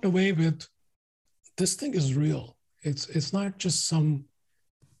walked away with, this thing is real. It's not just some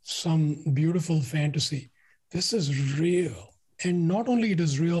beautiful fantasy. This is real. And not only it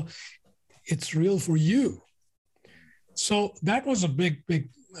is real, it's real for you. So that was a big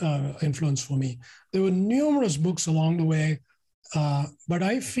influence for me. There were numerous books along the way, but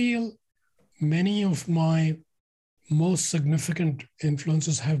I feel many of my most significant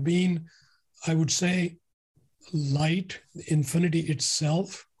influences have been, I would say, light, infinity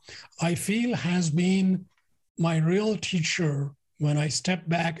itself, I feel has been my real teacher when I step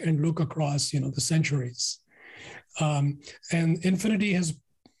back and look across, the centuries. And infinity has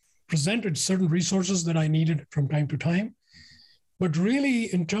presented certain resources that I needed from time to time. But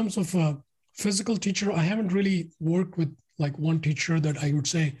really, in terms of a physical teacher, I haven't really worked with like one teacher that I would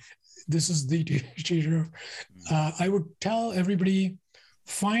say, this is the teacher. I would tell everybody,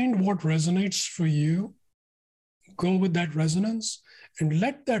 find what resonates for you, go with that resonance, and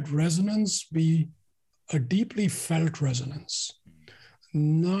let that resonance be a deeply felt resonance,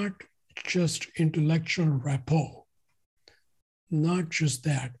 not just intellectual rapport, not just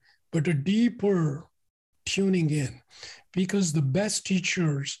that, but a deeper tuning in, because the best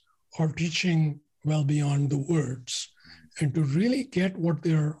teachers are teaching well beyond the words. And to really get what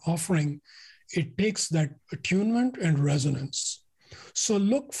they're offering, it takes that attunement and resonance. So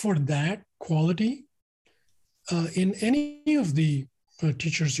look for that quality in any of the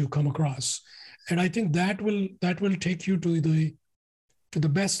teachers you come across. And I think that will take you to the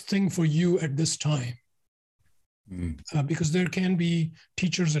best thing for you at this time. Because there can be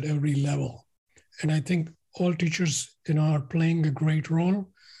teachers at every level. And I think all teachers are playing a great role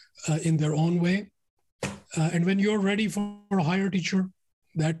in their own way. And when you're ready for a higher teacher,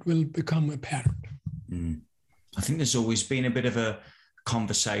 that will become a pattern. I think there's always been a bit of a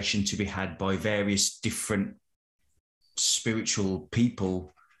conversation to be had by various different spiritual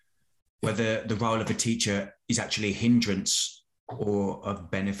people, whether the role of a teacher is actually a hindrance or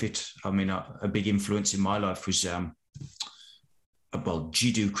of benefit. I mean, a big influence in my life was,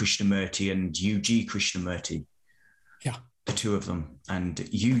 Jiddu Krishnamurti and UG Krishnamurti. Yeah. The two of them. And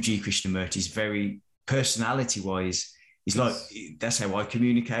UG Krishnamurti is very, personality-wise, he's like, that's how I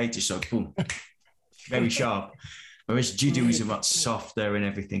communicate. It's like, boom, very sharp. Whereas Jiddu is a lot softer and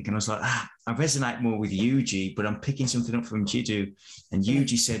everything. And I was like, I resonate more with UG, but I'm picking something up from Jiddu. And UG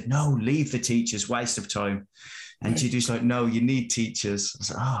said, no, leave the teachers, waste of time. And Jiddu's like, no, you need teachers. I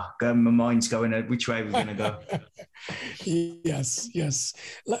was like, my mind's going, which way we're going to go? Yes.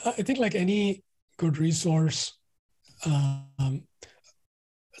 I think like any good resource,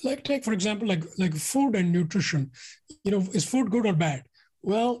 like take, for example, like food and nutrition, is food good or bad?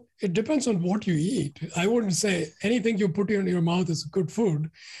 Well, it depends on what you eat. I wouldn't say anything you put in your mouth is good food.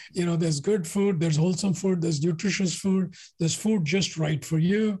 There's good food, there's wholesome food, there's nutritious food, there's food just right for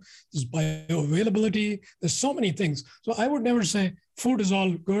you, there's bioavailability, there's so many things. So I would never say food is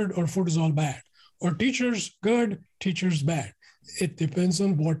all good or food is all bad, or teachers good, teachers bad. It depends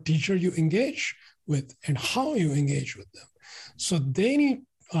on what teacher you engage with and how you engage with them. So they need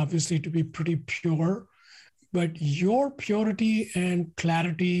obviously to be pretty pure, but your purity and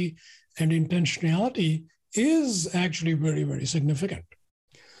clarity and intentionality is actually very, very significant.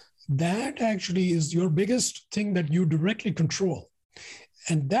 That actually is your biggest thing that you directly control.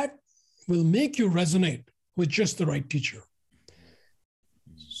 And that will make you resonate with just the right teacher.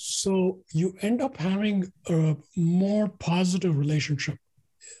 So you end up having a more positive relationship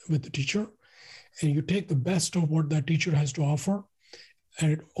with the teacher, and you take the best of what that teacher has to offer,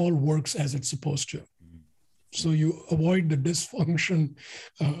 and it all works as it's supposed to. So you avoid the dysfunction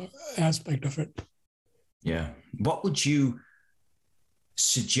aspect of it. Yeah. What would you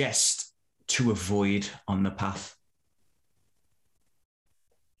suggest to avoid on the path?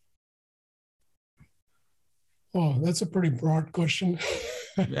 Oh, that's a pretty broad question.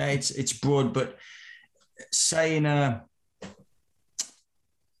 Yeah, it's broad, but saying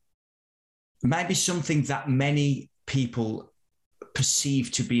maybe something that many people perceive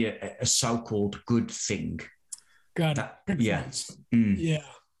to be a so-called good thing. Got it. Yeah. Yeah.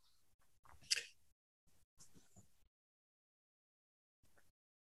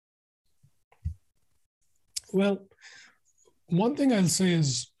 Well, one thing I'll say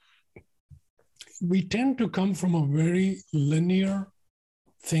is we tend to come from a very linear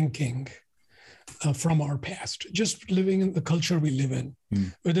thinking from our past, just living in the culture we live in,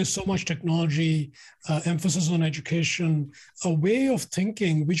 where there's so much technology, emphasis on education, a way of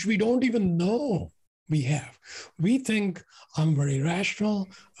thinking which we don't even know we have. We think I'm very rational,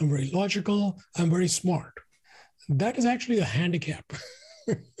 I'm very logical, I'm very smart. That is actually a handicap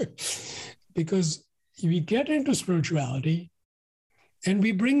because we get into spirituality and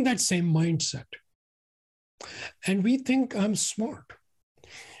we bring that same mindset and we think I'm smart.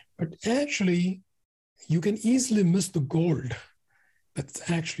 But actually, you can easily miss the gold that's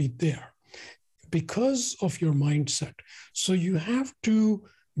actually there because of your mindset. So you have to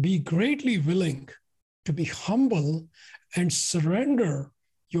be greatly willing to be humble and surrender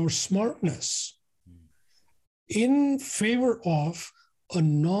your smartness in favor of a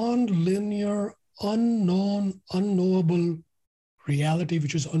non-linear, unknown, unknowable reality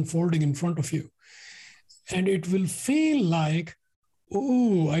which is unfolding in front of you. And it will feel like,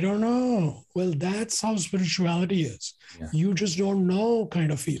 oh, I don't know. Well, that's how spirituality is. Yeah. You just don't know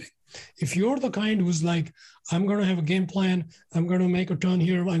kind of feeling. If you're the kind who's like, I'm going to have a game plan, I'm going to make a turn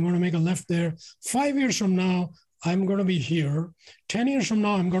here, I'm going to make a left there. 5 years from now, I'm going to be here. 10 years from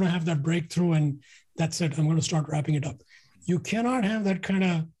now, I'm going to have that breakthrough, and that's it. I'm going to start wrapping it up. You cannot have that kind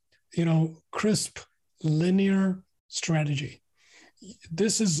of, crisp, linear strategy.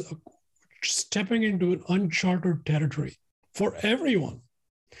 This is stepping into an uncharted territory for everyone.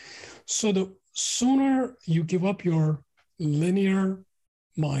 So the sooner you give up your linear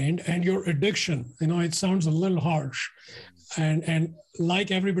mind and your addiction, it sounds a little harsh. And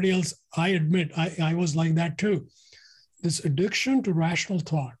like everybody else, I admit I was like that too. This addiction to rational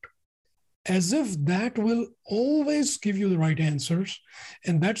thought, as if that will always give you the right answers,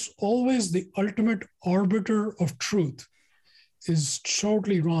 and that's always the ultimate arbiter of truth, is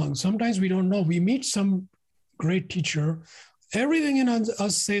totally wrong. Sometimes we don't know. We meet some great teacher, everything in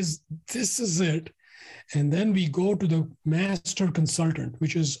us says, this is it. And then we go to the master consultant,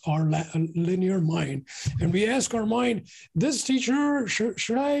 which is our linear mind. And we ask our mind, this teacher,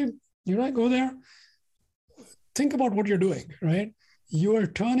 should I go there? Think about what you're doing, right? You are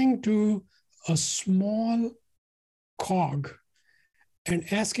turning to a small cog and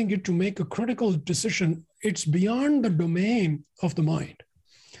asking it to make a critical decision. It's beyond the domain of the mind.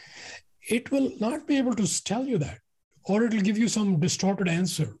 It will not be able to tell you that, or it'll give you some distorted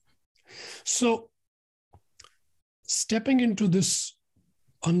answer. So stepping into this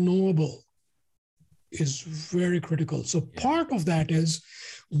unknowable is very critical. So part of that is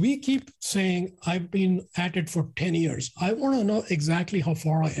we keep saying, I've been at it for 10 years. I want to know exactly how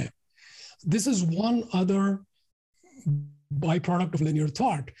far I am. This is one other byproduct of linear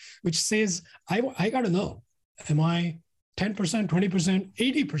thought, which says, I got to know, am I 10%, 20%,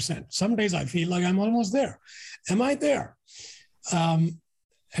 80%? Some days I feel like I'm almost there. Am I there? And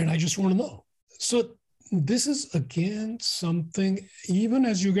I just want to know. So this is, again, something, even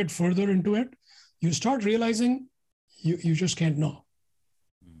as you get further into it, you start realizing you just can't know.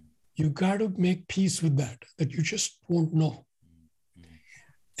 You got to make peace with that you just won't know.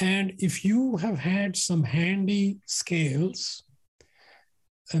 And if you have had some handy scales,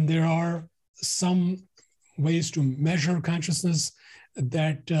 and there are some ways to measure consciousness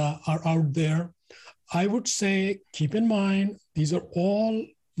that are out there, I would say, keep in mind, these are all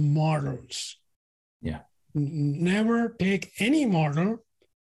models. Yeah. Never take any model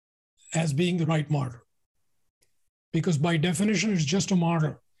as being the right model, because by definition, it's just a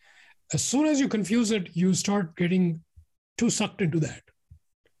model. As soon as you confuse it, you start getting too sucked into that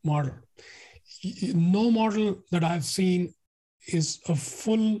model. No model that I've seen is a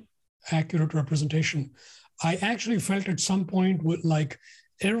full, accurate representation. I actually felt at some point with like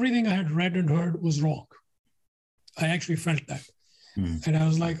everything I had read and heard was wrong. I actually felt that. And I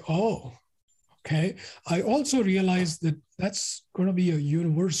was like, oh, okay. I also realized that that's going to be a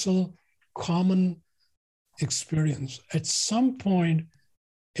universal, common experience. At some point,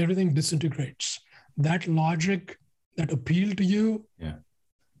 everything disintegrates. That logic that appealed to you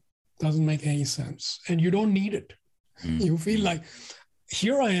doesn't make any sense. And you don't need it. You feel like,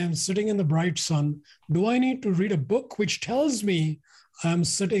 here I am sitting in the bright sun. Do I need to read a book which tells me I'm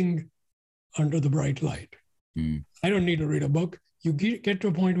sitting under the bright light? I don't need to read a book. You get to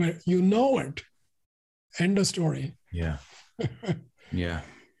a point where you know it. End of story. Yeah. Yeah.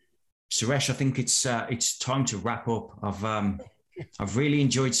 Suresh, I think it's time to wrap up. I've really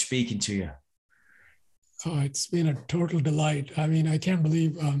enjoyed speaking to you. Oh, it's been a total delight. I mean, I can't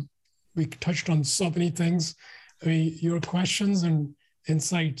believe we touched on so many things. I mean, your questions and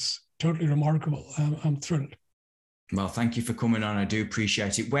insights, totally remarkable. I'm thrilled. Well, thank you for coming on. I do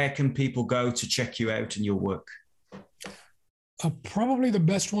appreciate it. Where can people go to check you out and your work? Probably the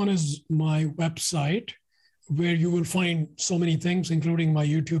best one is my website, where you will find so many things, including my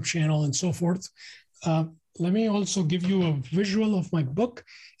YouTube channel and so forth. Let me also give you a visual of my book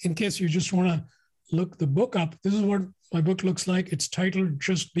in case you just want to look the book up. This is what my book looks like. It's titled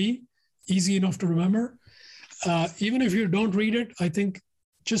Just Be, easy enough to remember. Even if you don't read it, I think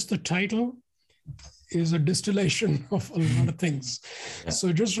just the title is a distillation of a lot of things. Yeah.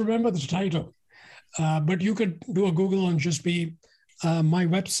 So just remember the title. But you could do a Google on Just Be. My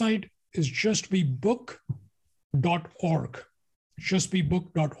website is justbebook.org.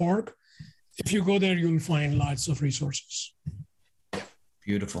 Justbebook.org. If you go there, you'll find lots of resources.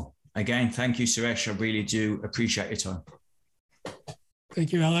 Beautiful. Again, thank you, Suresh. I really do appreciate your time.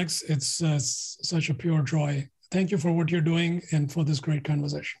 Thank you, Alex. It's such a pure joy. Thank you for what you're doing and for this great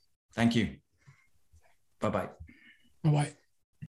conversation. Thank you. Bye-bye. Bye-bye.